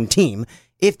investigate his own team.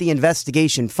 If the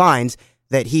investigation finds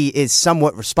that he is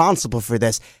somewhat responsible for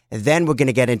this, then we're going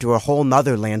to get into a whole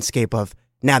nother landscape of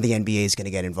now the NBA is going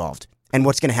to get involved. And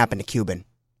what's going to happen to Cuban?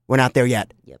 We're not there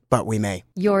yet, but we may.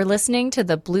 You're listening to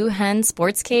the Blue Hen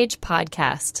Sports Cage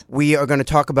podcast. We are going to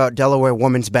talk about Delaware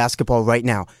women's basketball right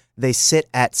now. They sit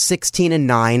at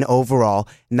 16-9 overall,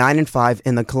 9-5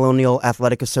 in the Colonial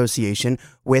Athletic Association,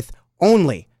 with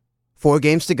only 4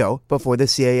 games to go before the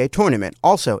CAA tournament,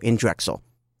 also in Drexel.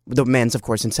 The men's, of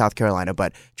course, in South Carolina,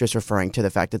 but just referring to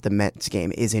the fact that the men's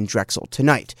game is in Drexel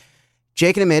tonight.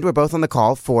 Jake and Amid were both on the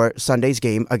call for Sunday's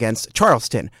game against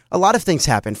Charleston. A lot of things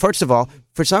happened. First of all,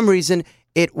 for some reason,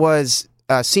 it was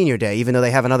senior day, even though they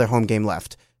have another home game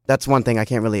left. That's one thing I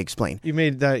can't really explain. You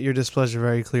made that your displeasure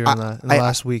very clear in the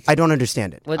last week. I don't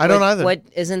understand it. I don't either. What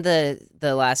isn't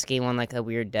the last game on like a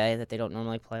weird day that they don't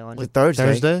normally play on?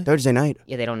 Thursday night.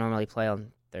 Yeah, they don't normally play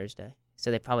on Thursday,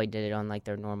 so they probably did it on like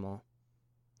their normal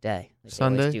day. Like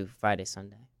Sunday? They always do Friday,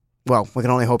 Sunday. Well, we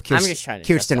can only hope I'm just trying to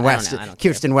Kirsten West. I don't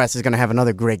Kirsten West is going to have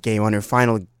another great game on her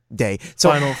final day.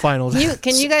 So final.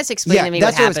 Can you guys explain to me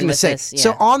that's what what I was happened with say. this? Yeah.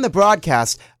 So on the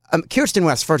broadcast, Kirsten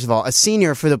West, first of all, a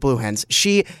senior for the Blue Hens,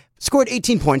 she scored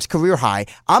 18 points, career high.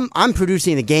 I'm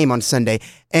producing the game on Sunday,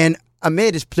 and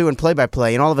Amid is doing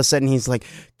play-by-play, and all of a sudden he's like,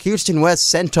 Kirsten West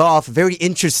sent off, very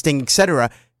interesting, etc.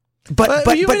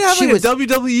 But you been having a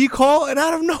WWE call, and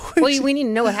out of nowhere. Well, we need to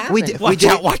know what happened. Watch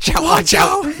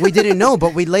out. We didn't know,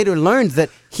 but we later learned that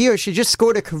here she just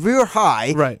scored a career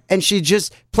high, Right. and she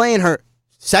just playing her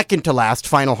second to last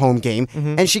final home game,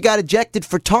 and she got ejected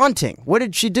for taunting. What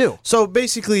did she do? So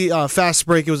basically, fast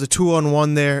break. It was a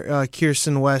 2-on-1 there.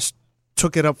 Kirsten West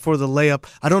took it up for the layup.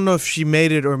 I don't know if she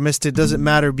made it or missed it. Doesn't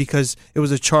matter because it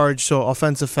was a charge. So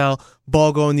offensive foul,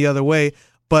 ball going the other way.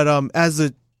 But as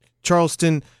the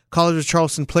College of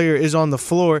Charleston player is on the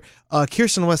floor,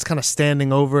 Kirsten West kind of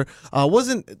standing over.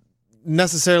 Wasn't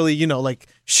necessarily like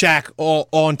Shaq all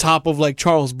on top of like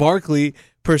Charles Barkley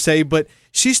per se, but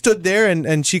she stood there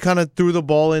and she kind of threw the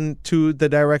ball into the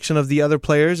direction of the other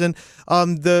players, and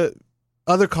the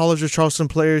other College of Charleston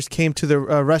players came to the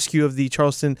rescue of the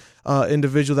Charleston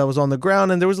individual that was on the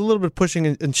ground, and there was a little bit of pushing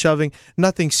and shoving.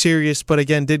 Nothing serious, but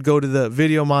again, did go to the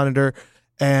video monitor,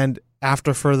 and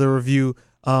after further review,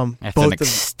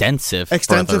 extensive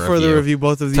further review,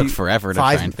 both of the took forever to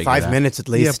try and figure it out. 5 minutes at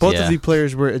least. Yeah, both of the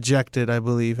players were ejected, I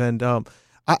believe, and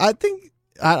I think.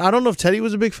 I don't know if Teddy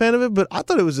was a big fan of it, but I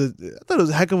thought it was a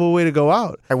heck of a way to go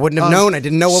out. I wouldn't have known. I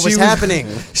didn't know what was happening.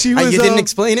 She was, you didn't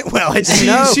explain it well. I didn't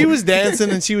know. She was dancing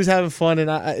and she was having fun,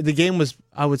 and the game was,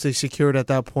 I would say, secured at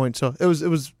that point. So it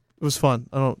was fun.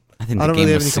 I don't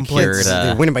really have any complaints.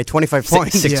 They're winning by 25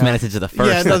 points. 6 minutes into the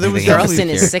first. Yeah, no, there was Charleston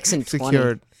is 6-20.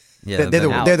 secured. Yeah,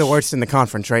 they're the worst in the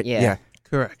conference, right? Yeah.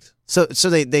 Correct. So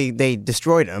they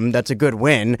destroyed them. That's a good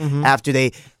win. After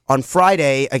they on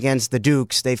Friday against the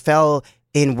Dukes, they fell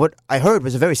in what I heard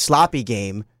was a very sloppy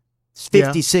game,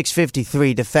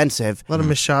 56-53 defensive. A lot of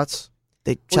missed shots.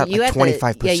 They shot like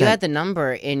 25%. Yeah, you had the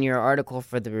number in your article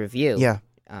for the review. Yeah.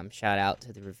 Shout out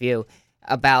to the review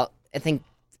about, I think,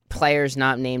 players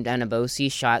not named Anabosi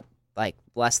shot like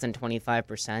less than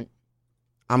 25%.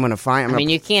 I'm gonna find.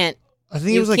 You can't. I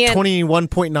think it was like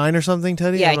 21.9 or something,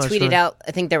 Teddy. Yeah, I I'm not tweeted sure. out.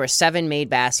 I think there were 7 made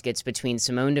baskets between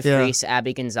Simone DeFries,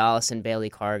 Abby Gonzalez, and Bailey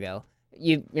Cargo.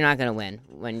 You're not going to win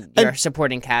when your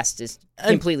supporting cast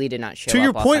completely did not show up. To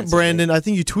your point, offensively. Brandon, I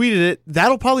think you tweeted it.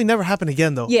 That'll probably never happen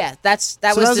again, though. Yeah, that was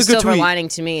that the was a good silver tweet. lining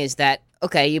to me is that,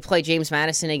 okay, you play James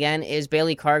Madison again. Is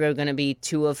Bailey Cargo going to be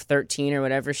 2 of 13 or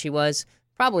whatever she was?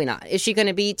 Probably not. Is she going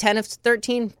to be 10 of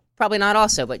 13? Probably not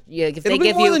also. But if It'll they be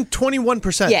give more you than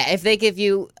 21%. Yeah, if they give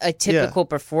you a typical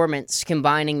performance,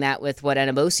 combining that with what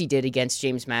Anabosi did against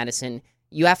James Madison,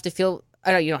 you have to feel.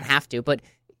 I know you don't have to, but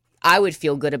I would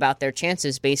feel good about their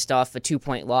chances based off a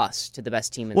 2-point loss to the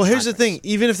best team in the Here's the conference. thing.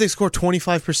 Even if they score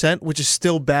 25%, which is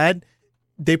still bad,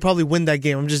 they probably win that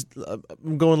game.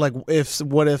 I'm going like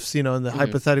what ifs, in the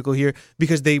hypothetical here,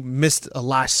 because they missed a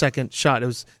last-second shot.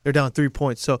 They're down 3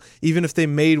 points. So even if they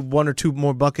made 1 or 2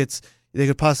 more buckets, they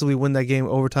could possibly win that game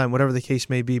overtime, whatever the case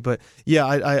may be. But yeah,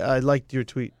 I liked your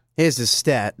tweet. Here's the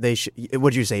stat.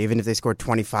 What'd you say? Even if they scored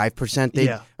 25%?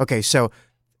 Yeah. Okay, so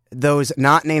those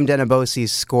not named Anabosis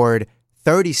scored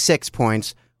 36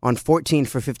 points on 14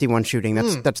 for 51 shooting.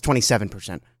 That's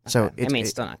 27%. So it's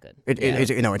still not good.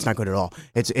 It's not good at all.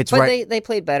 It's but right. they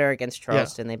played better against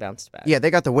Charleston. They bounced back. Yeah,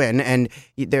 they got the win, and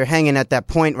they're hanging at that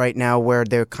point right now where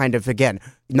they're kind of, again,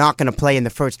 not going to play in the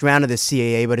first round of the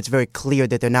CAA, but it's very clear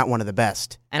that they're not one of the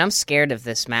best. And I'm scared of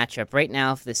this matchup. Right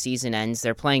now, if the season ends,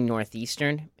 they're playing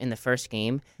Northeastern in the first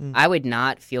game. I would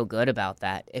not feel good about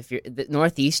that.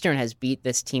 Northeastern has beat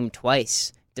this team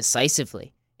twice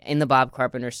decisively in the Bob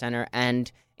Carpenter Center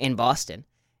and in Boston.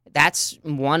 That's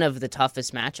one of the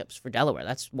toughest matchups for Delaware.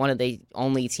 That's one of the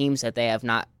only teams that they have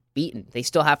not beaten. They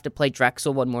still have to play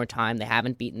Drexel one more time. They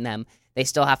haven't beaten them. They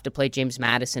still have to play James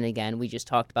Madison again. We just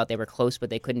talked about they were close,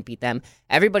 but they couldn't beat them.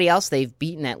 Everybody else they've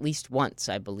beaten at least once,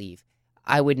 I believe.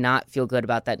 I would not feel good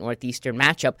about that Northeastern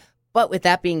matchup. But with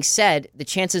that being said, the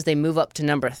chances they move up to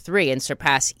number 3 and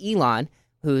surpass Elon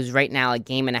who's right now a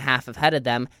game and a half ahead of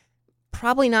them,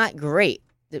 probably not great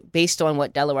based on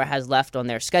what Delaware has left on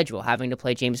their schedule, having to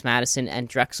play James Madison and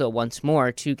Drexel once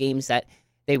more, 2 games that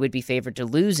they would be favored to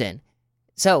lose in.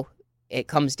 So it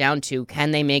comes down to,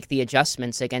 can they make the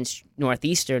adjustments against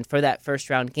Northeastern for that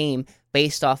first-round game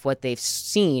based off what they've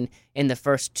seen in the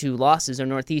first 2 losses? A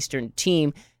Northeastern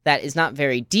team that is not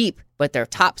very deep, but their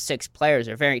top 6 players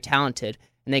are very talented,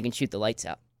 and they can shoot the lights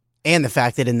out. And the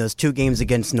fact that in those 2 games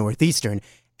against Northeastern,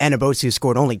 Anabosu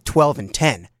scored only 12 and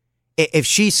 10. If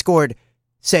she scored,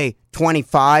 say,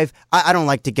 25, I don't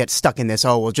like to get stuck in this,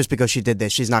 just because she did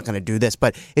this, she's not going to do this.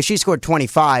 But if she scored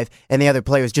 25 and the other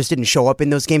players just didn't show up in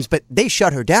those games, but they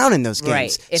shut her down in those games.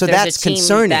 Right. If so there's that's a team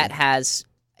concerning. that has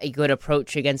a good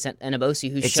approach against Anabosu,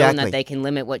 who's shown Exactly. that they can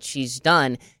limit what she's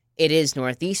done, it is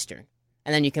Northeastern.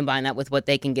 And then you combine that with what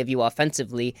they can give you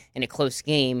offensively in a close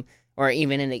game, or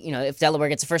even in if Delaware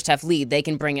gets a first half lead, they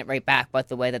can bring it right back by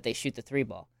the way that they shoot the 3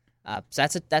 ball. So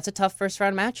that's a tough first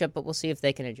round matchup, but we'll see if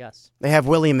they can adjust. They have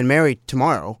William and Mary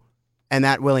tomorrow, and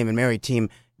that William and Mary team,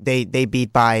 they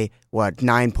beat by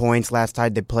 9 points last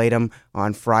time they played them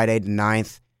on Friday the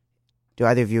 9th. Do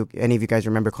any of you guys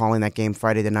remember calling that game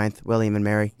Friday the 9th, William and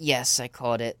Mary? Yes, I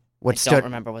called it. I don't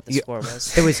remember what the score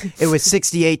was. It was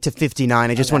 68-59.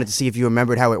 I just wanted to see if you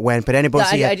remembered how it went. But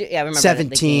anybody I remember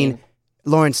 17,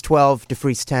 Lawrence 12,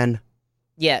 DeFries 10.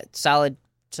 Yeah, solid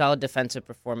defensive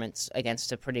performance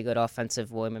against a pretty good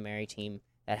offensive William and Mary team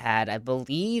that had, I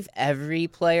believe, every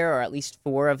player, or at least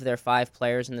 4 of their 5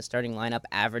 players in the starting lineup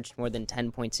averaged more than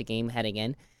 10 points a game heading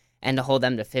in, and to hold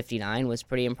them to 59 was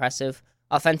pretty impressive.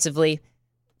 Offensively,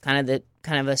 kind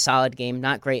of a solid game,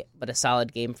 not great, but a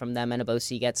solid game from them.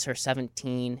 Anabosi gets her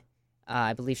 17.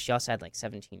 I believe she also had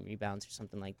 17 rebounds or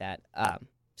something like that.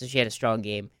 So she had a strong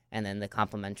game, and then the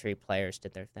complementary players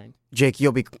did their thing. Jake,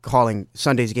 you'll be calling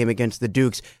Sunday's game against the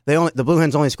Dukes. The Blue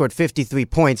Hens only scored 53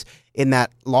 points in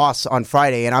that loss on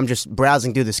Friday, and I'm just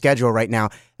browsing through the schedule right now.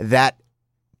 That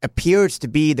appears to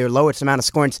be their lowest amount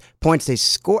of points they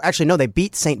score. Actually, no, they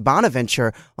beat St.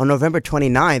 Bonaventure on November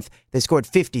 29th. They scored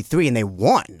 53, and they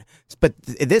won. But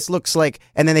this looks like,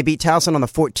 and then they beat Towson on the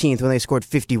 14th when they scored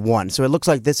 51. So it looks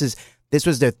like this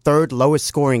was their 3rd lowest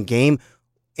scoring game.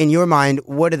 In your mind,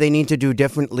 what do they need to do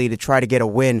differently to try to get a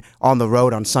win on the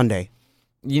road on Sunday?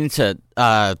 You need to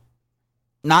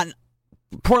not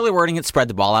poorly wording it, spread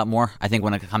the ball out more. I think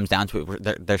when it comes down to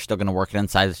it, they're still going to work it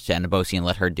inside to Anabosi and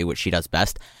let her do what she does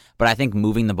best. But I think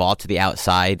moving the ball to the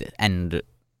outside and,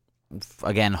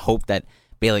 again, hope that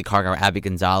Bailey Cargo, Abby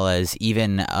Gonzalez,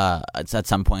 even at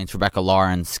some points Rebecca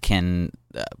Lawrence can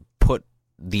put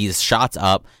these shots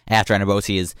up after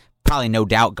Anabosi is probably no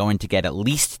doubt going to get at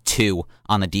least 2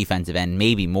 on the defensive end,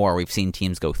 maybe more. We've seen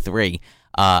teams go 3.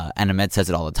 And Ahmed says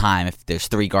it all the time. If there's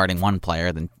 3 guarding 1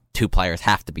 player, then 2 players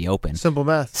have to be open. Simple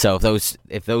math. So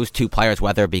if those 2 players,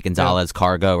 whether it be Gonzalez,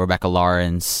 Cargo, Rebecca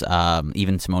Lawrence,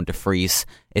 even Simone DeFries,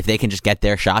 if they can just get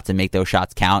their shots and make those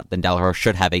shots count, then Delaware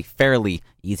should have a fairly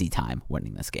easy time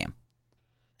winning this game.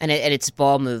 And it's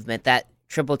ball movement. That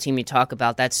triple team you talk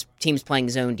about, that's teams playing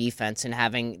zone defense and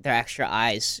having their extra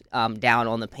eyes down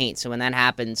on the paint. So when that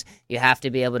happens, you have to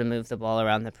be able to move the ball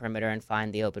around the perimeter and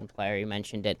find the open player. You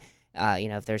mentioned it.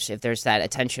 If there's that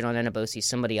attention on Anabosi,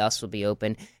 somebody else will be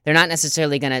open. They're not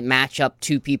necessarily going to match up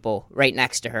 2 people right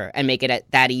next to her and make it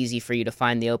that easy for you to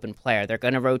find the open player. They're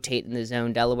going to rotate in the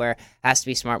zone. Delaware has to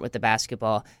be smart with the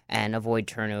basketball and avoid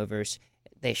turnovers.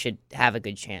 They should have a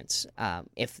good chance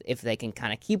if they can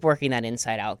kind of keep working that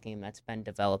inside-out game that's been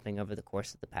developing over the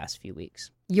course of the past few weeks.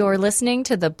 You're listening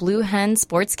to the Blue Hen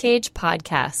Sports Cage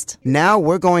podcast. Now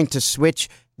we're going to switch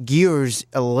gears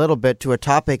a little bit to a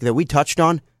topic that we touched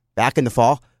on back in the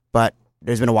fall, but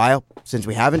there's been a while since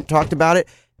we haven't talked about it,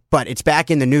 but it's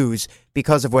back in the news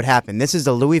because of what happened. This is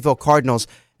the Louisville Cardinals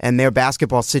and their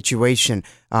basketball situation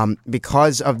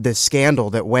because of the scandal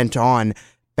that went on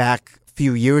back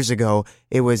few years ago.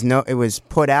 It was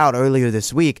put out earlier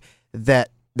this week that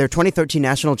their 2013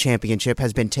 national championship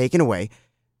has been taken away.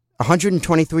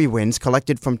 123 wins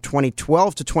collected from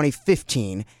 2012 to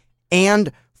 2015,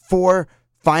 and 2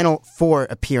 Final Four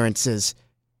appearances,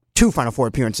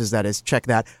 that is, check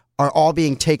that, are all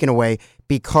being taken away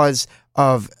because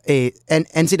of an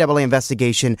NCAA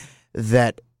investigation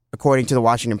that, according to the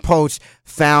Washington Post,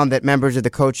 found that members of the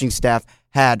coaching staff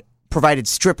had provided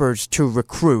strippers to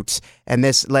recruits, and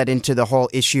this led into the whole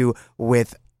issue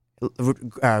with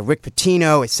Rick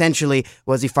Pitino. Essentially,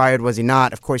 was he fired, was he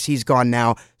not? Of course, he's gone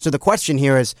now. So the question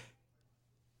here is,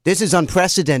 this is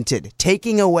unprecedented.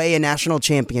 Taking away a national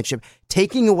championship,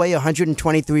 taking away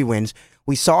 123 wins.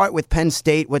 We saw it with Penn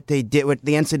State, what the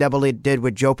NCAA did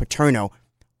with Joe Paterno.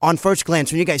 On first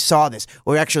glance, when you guys saw this,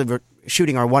 or actually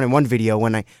shooting our 1-on-1 video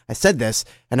when I said this,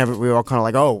 and we were all kind of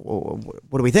like, oh,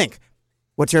 what do we think?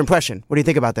 What's your impression? What do you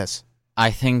think about this?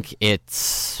 I think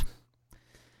it's...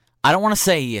 I don't want to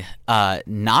say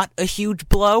not a huge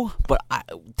blow, but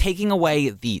taking away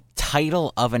the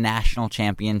title of a national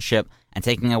championship and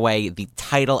taking away the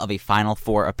title of a Final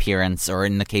Four appearance, or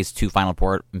in the case, 2 Final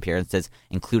Four appearances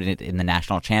included in the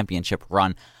national championship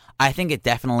run, I think it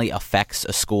definitely affects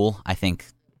a school. I think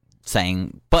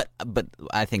but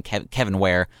I think Kevin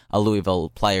Ware, a Louisville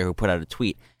player who put out a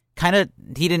tweet,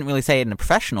 he didn't really say it in a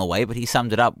professional way, but he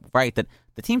summed it up right, that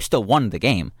the team still won the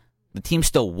game. The team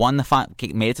still won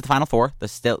made it to the Final Four.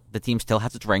 The team still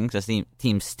has its rings. The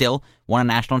team still won a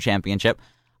national championship.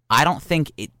 I don't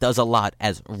think it does a lot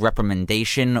as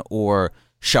reprimandation or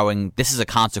showing this is a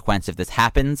consequence if this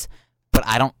happens, but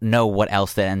I don't know what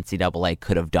else the NCAA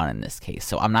could have done in this case.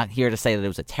 So I'm not here to say that it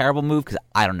was a terrible move because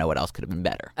I don't know what else could have been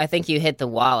better. I think you hit the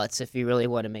wallets if you really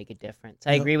want to make a difference.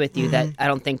 I agree with you that I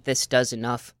don't think this does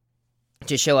enough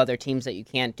to show other teams that you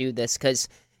can't do this, because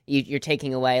you're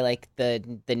taking away like the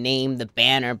name, the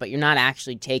banner, but you're not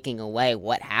actually taking away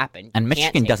what happened. And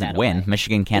Michigan doesn't win. Away.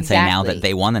 Michigan can't say now that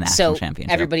they won the national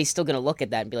championship. Everybody's still going to look at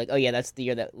that and be like, oh yeah, that's the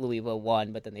year that Louisville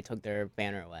won, but then they took their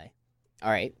banner away. All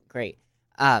right, great.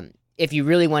 If you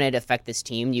really wanted to affect this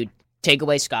team, you'd take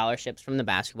away scholarships from the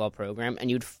basketball program and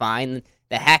you'd fine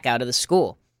the heck out of the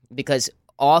school, because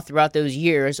all throughout those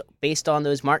years, based on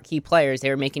those marquee players, they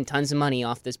were making tons of money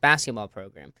off this basketball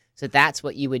program. So that's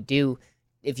what you would do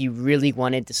if you really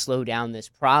wanted to slow down this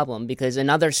problem, because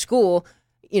another school,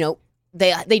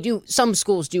 some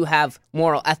schools do have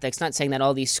moral ethics. Not saying that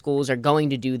all these schools are going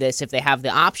to do this if they have the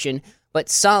option, but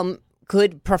some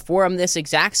could perform this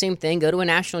exact same thing, go to a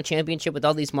national championship with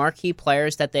all these marquee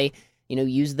players that they,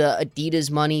 use the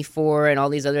Adidas money for and all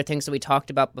these other things that we talked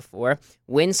about before,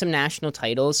 win some national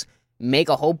titles, make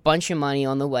a whole bunch of money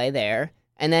on the way there,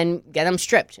 and then get them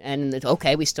stripped. And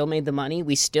okay, we still made the money.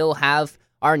 We still have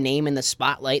our name in the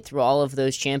spotlight through all of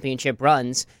those championship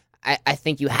runs. I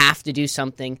think you have to do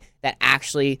something that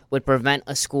actually would prevent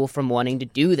a school from wanting to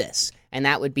do this. And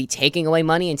that would be taking away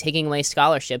money and taking away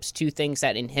scholarships, 2 things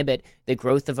that inhibit the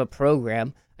growth of a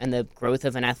program and the growth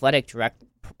of an athletic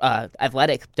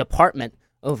department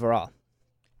overall.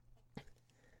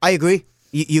 I agree.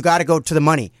 You got to go to the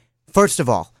money. First of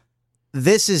all,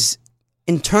 this is,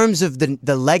 in terms of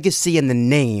the legacy and the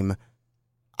name,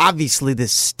 obviously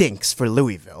this stinks for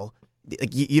Louisville.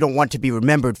 You don't want to be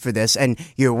remembered for this, and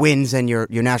your wins and your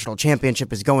national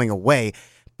championship is going away.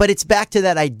 But it's back to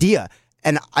that idea,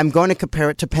 and I'm going to compare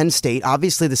it to Penn State.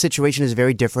 Obviously, the situation is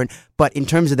very different, but in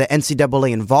terms of the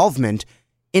NCAA involvement,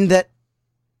 in that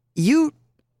you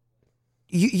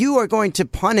are going to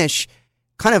punish,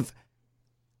 kind of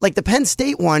like the Penn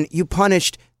State one, you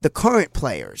punished the current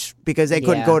players because they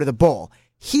couldn't go to the bowl.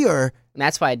 Here, and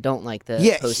that's why I don't like the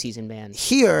postseason ban.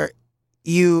 Here,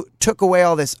 you took away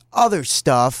all this other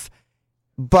stuff,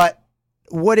 but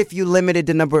what if you limited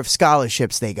the number of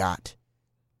scholarships they got,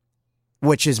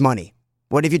 which is money?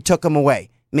 What if you took them away,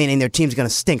 meaning their team's going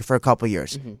to stink for a couple of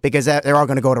years because they're all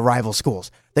going to go to rival schools.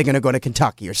 They're going to go to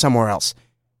Kentucky or somewhere else.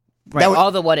 Right,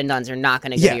 all the one and dones are not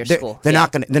going to go to your school. They're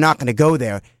not going to go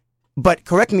there. But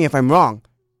correct me if I'm wrong.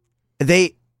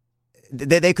 They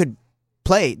could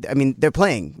play. I mean, they're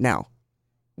playing now.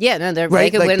 Yeah, no,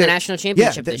 they could win the national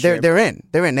championship this year. They're in.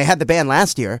 They're in. They had the ban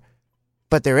last year,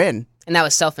 but they're in. And that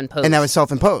was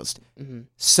self-imposed. Mm-hmm.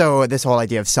 So this whole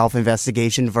idea of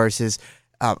self-investigation versus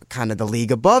kind of the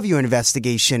league above you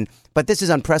investigation, but this is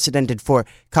unprecedented for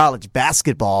college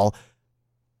basketball.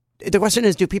 The question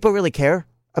is, do people really care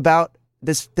about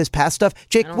this past stuff?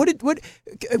 Jake, what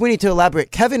we need to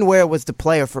elaborate. Kevin Ware was the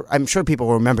player I'm sure people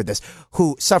will remember this,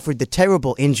 who suffered the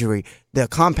terrible injury, the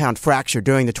compound fracture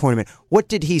during the tournament. What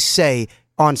did he say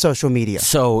on social media?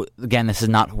 So again, this is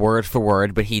not word for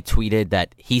word, but he tweeted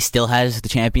that he still has the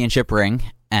championship ring.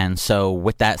 And so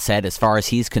with that said, as far as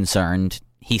he's concerned,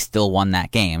 he still won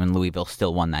that game and Louisville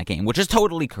still won that game, which is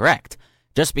totally correct.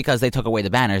 Just because they took away the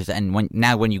banners, and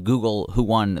when you Google who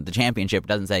won the championship, it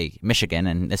doesn't say Michigan,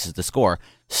 and this is the score.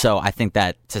 So I think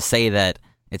that to say that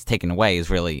it's taken away is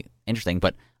really interesting.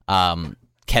 But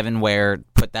Kevin Ware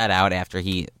put that out after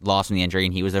he lost from the injury,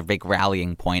 and he was a big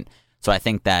rallying point. So I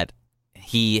think that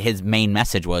his main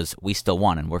message was, we still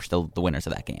won, and we're still the winners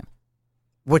of that game.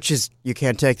 Which is, you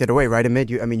can't take that away, right, Amid?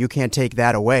 You can't take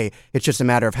that away. It's just a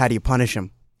matter of how do you punish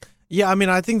him. Yeah, I mean,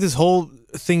 I think this whole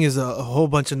thing is a whole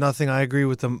bunch of nothing. I agree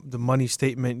with the money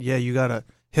statement. Yeah, you got to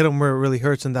hit them where it really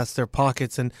hurts, and that's their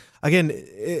pockets. And again,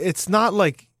 it's not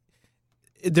like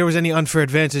there was any unfair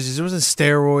advantages. There wasn't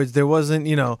steroids. There wasn't,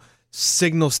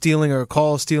 signal stealing or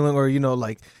call stealing or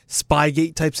like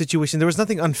Spygate type situation. There was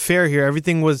nothing unfair here.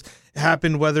 Everything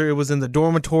happened, whether it was in the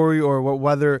dormitory or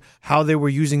whether how they were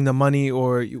using the money,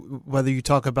 or whether you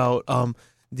talk about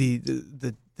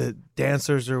the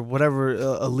dancers or whatever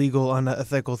illegal,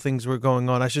 unethical things were going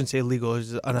on. I shouldn't say illegal;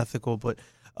 it's unethical, but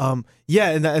and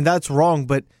that's wrong.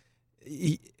 But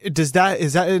is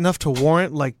that enough to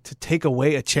warrant to take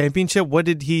away a championship? What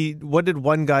did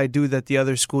one guy do that the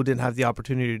other school didn't have the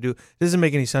opportunity to do? It doesn't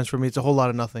make any sense for me. It's a whole lot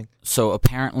of nothing. So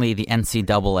apparently the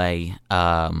NCAA,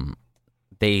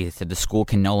 they said the school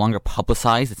can no longer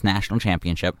publicize its national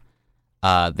championship.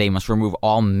 They must remove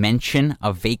all mention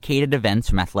of vacated events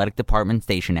from athletic department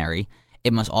stationery.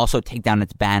 It must also take down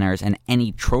its banners and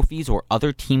any trophies or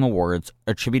other team awards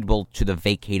attributable to the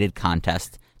vacated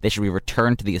contest. They should be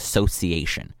returned to the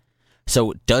association.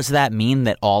 So does that mean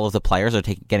that all of the players are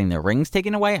getting their rings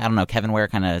taken away? I don't know. Kevin Ware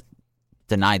kind of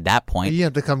denied that point. You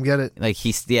have to come get it. They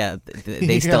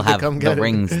still have the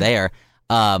rings there.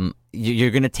 You're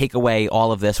going to take away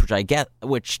all of this, which I get,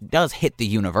 which does hit the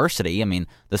university. I mean,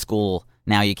 the school,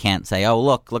 now you can't say, oh,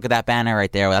 look at that banner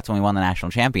right there. Well, that's when we won the national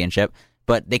championship.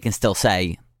 But they can still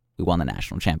say we won the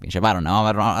national championship. I don't know.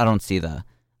 I don't see the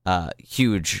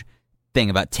huge thing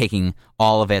about taking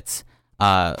all of its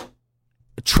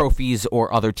trophies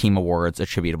or other team awards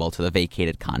attributable to the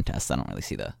vacated contest. I don't really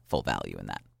see the full value in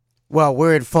that. Well,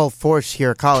 we're in full force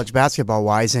here, college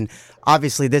basketball-wise, and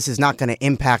obviously this is not going to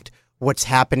impact what's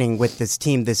happening with this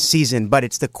team this season, but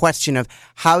it's the question of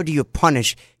how do you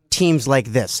punish teams like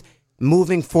this?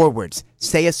 Moving forwards,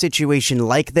 say a situation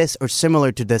like this or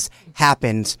similar to this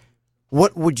happens,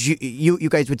 what would you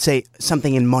guys would say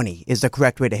something in money is the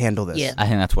correct way to handle this? Yeah. I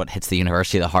think that's what hits the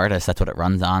university the hardest. That's what it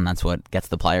runs on. That's what gets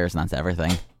the players, and that's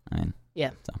everything. I mean,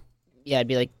 yeah. It'd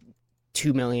be like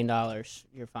 $2 million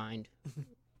you're fined.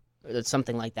 Or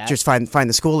something like that. Just find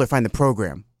the school or find the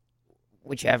program?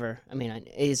 Whichever. I mean,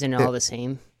 isn't it all the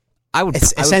same?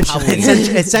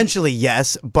 Essentially,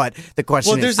 yes, but the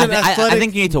question is... I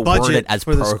think you need to word it as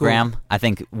program. I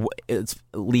think it's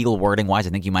legal wording-wise, I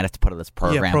think you might have to put it as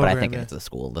program, but I think it's the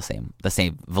school, the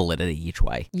same validity each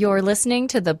way. You're listening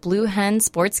to the Blue Hen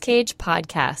Sports Cage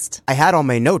podcast. I had on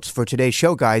my notes for today's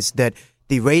show, guys, that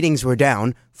the ratings were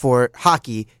down for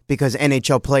hockey because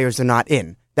NHL players are not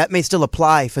in. That may still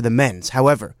apply for the men's.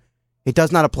 However, it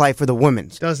does not apply for the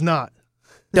women's. Does not.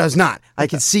 Does not. I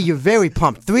can see you're very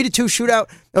pumped. 3-2 shootout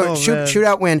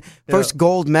shootout win. First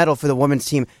gold medal for the women's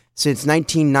team since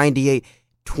 1998.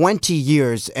 20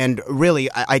 years, and really,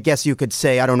 I guess you could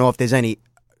say, I don't know if there's any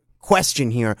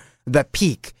question here, the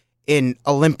peak in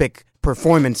Olympic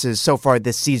performances so far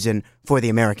this season for the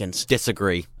Americans.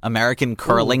 Disagree. American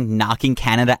curling knocking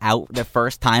Canada out the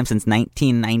first time since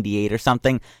 1998 or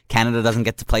something. Canada doesn't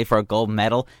get to play for a gold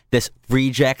medal. This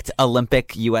reject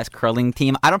Olympic U.S. curling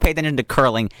team. I don't pay attention to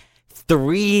curling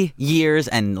 3 years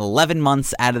and 11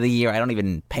 months out of the year. I don't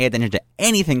even pay attention to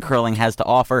anything curling has to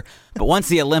offer. But once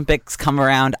the Olympics come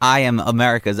around, I am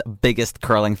America's biggest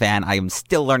curling fan. I am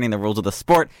still learning the rules of the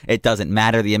sport. It doesn't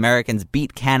matter. The Americans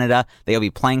beat Canada. They'll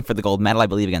be playing for the gold medal, I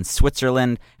believe, against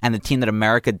Switzerland. And the team that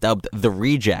America dubbed the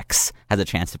Rejects has a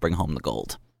chance to bring home the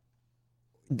gold.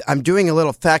 I'm doing a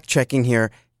little fact checking here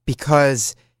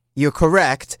because you're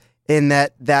correct in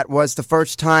that was the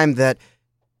first time that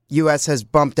U.S. has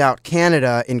bumped out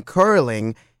Canada in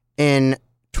curling in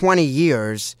 20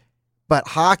 years, but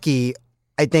hockey,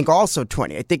 I think also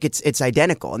 20. I think it's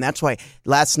identical, and that's why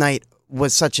last night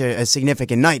was such a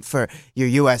significant night for your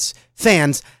U.S.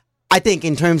 fans. I think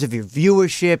in terms of your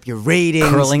viewership, your ratings.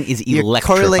 Curling is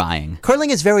electrifying. Curling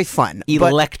is very fun.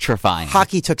 Electrifying.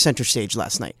 Hockey took center stage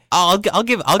last night. I'll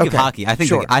give hockey. I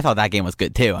think I thought that game was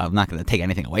good too. I'm not going to take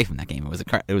anything away from that game.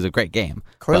 It was a great game.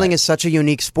 Curling is such a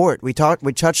unique sport. We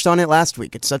touched on it last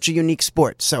week. It's such a unique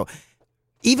sport. So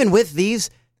even with these,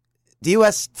 the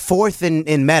U.S. fourth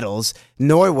in medals,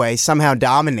 Norway somehow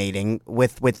dominating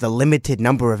with the limited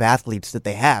number of athletes that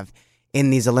they have in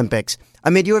these Olympics. I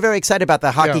mean, you were very excited about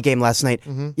the hockey game last night.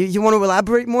 Mm-hmm. You want to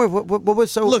elaborate more? What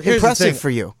was so impressive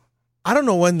for you? I don't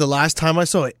know when the last time I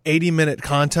saw an 80-minute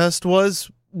contest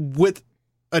was with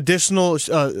additional...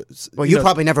 you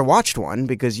probably never watched one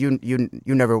because you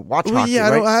never watched hockey, yeah,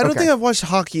 right? I don't think I've watched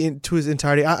hockey to its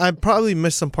entirety. I probably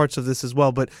missed some parts of this as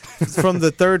well, but from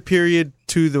the third period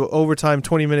to the overtime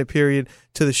 20-minute period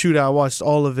to the shootout, I watched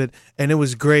all of it, and it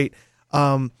was great.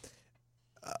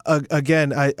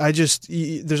 Again, I just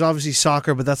there's obviously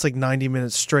soccer, but that's like 90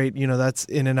 minutes straight. You know, that's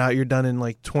in and out. You're done in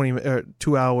like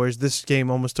 2 hours. This game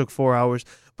almost took 4 hours.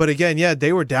 But again, yeah,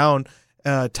 they were down,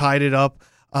 tied it up.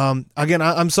 Again,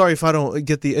 I'm sorry if I don't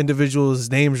get the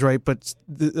individuals' names right, but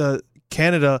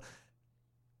Canada,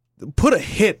 put a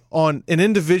hit on an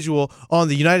individual on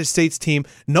the United States team.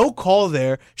 No call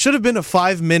there. Should have been a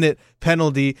 5-minute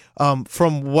penalty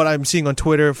from what I'm seeing on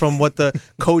Twitter, from what the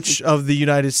coach of the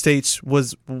United States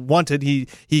wanted. He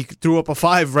threw up a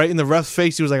 5 right in the ref's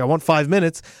face. He was like, I want 5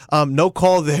 minutes. No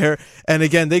call there. And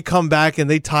again, they come back and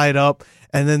they tie it up,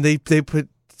 and then they put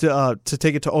to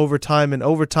take it to overtime, and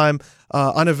overtime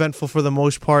uneventful for the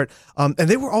most part. And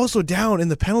they were also down in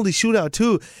the penalty shootout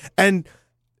too. And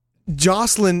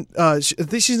Jocelyn, I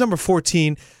think she's number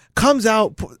 14, comes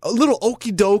out, a little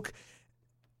okey doke,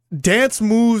 dance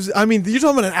moves. I mean, you're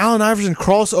talking about an Allen Iverson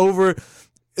crossover.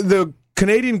 The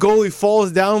Canadian goalie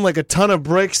falls down like a ton of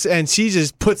bricks, and she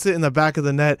just puts it in the back of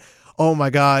the net. Oh my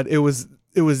God, it was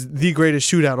the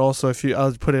greatest shootout. Also, if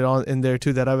I'll put it on in there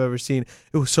too, that I've ever seen.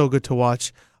 It was so good to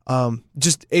watch.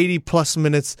 Just 80 plus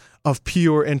minutes of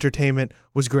pure entertainment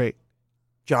was great.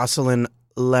 Jocelyn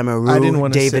Lemerou Davidson. I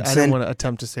didn't want to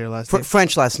attempt to say her last name.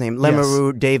 French last name,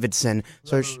 Lemerou Davidson.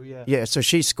 So so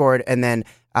she scored, and then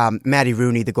Maddie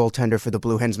Rooney, the goaltender for the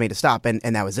Blue Hens, made a stop, and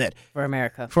that was it. For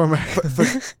America.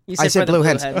 You said I said for the Blue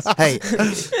Hens. Hens. Hey,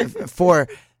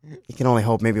 you can only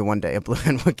hope maybe one day a Blue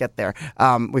Hen will get there.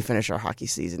 We finish our hockey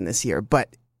season this year,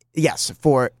 but yes,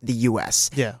 for the U.S.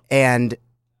 Yeah. And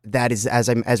that is,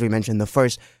 as we mentioned, the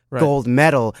first gold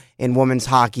medal in women's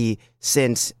hockey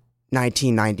since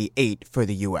 1998 for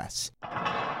the U.S.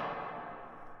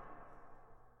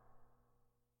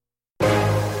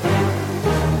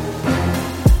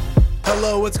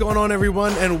 Hello, what's going on,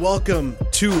 everyone, and welcome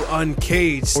to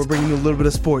Uncaged. We're bringing you a little bit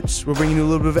of sports. We're bringing you a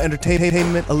little bit of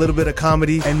entertainment, a little bit of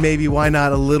comedy, and maybe, why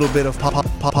not, a little bit of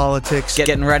politics.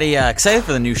 Getting ready, excited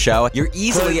for the new show. You're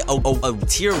easily a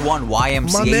tier 1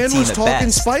 YMCA My man team was at talking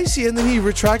best. spicy, and then he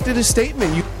retracted his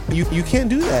statement. You can't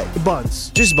do that.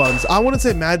 Buns. Just buns. I wouldn't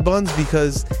say mad buns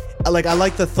because I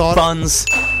like the thought. Buns.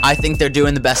 I think they're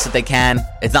doing the best that they can.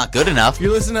 It's not good enough.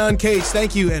 You're listening to Uncaged.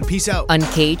 Thank you, and peace out.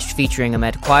 Uncaged, featuring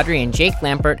Ahmed Quadri and Jake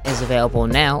Lampert, is available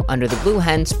now under the Blue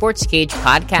Hen Sports Cage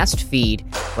podcast feed,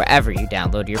 wherever you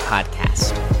download your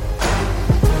podcast.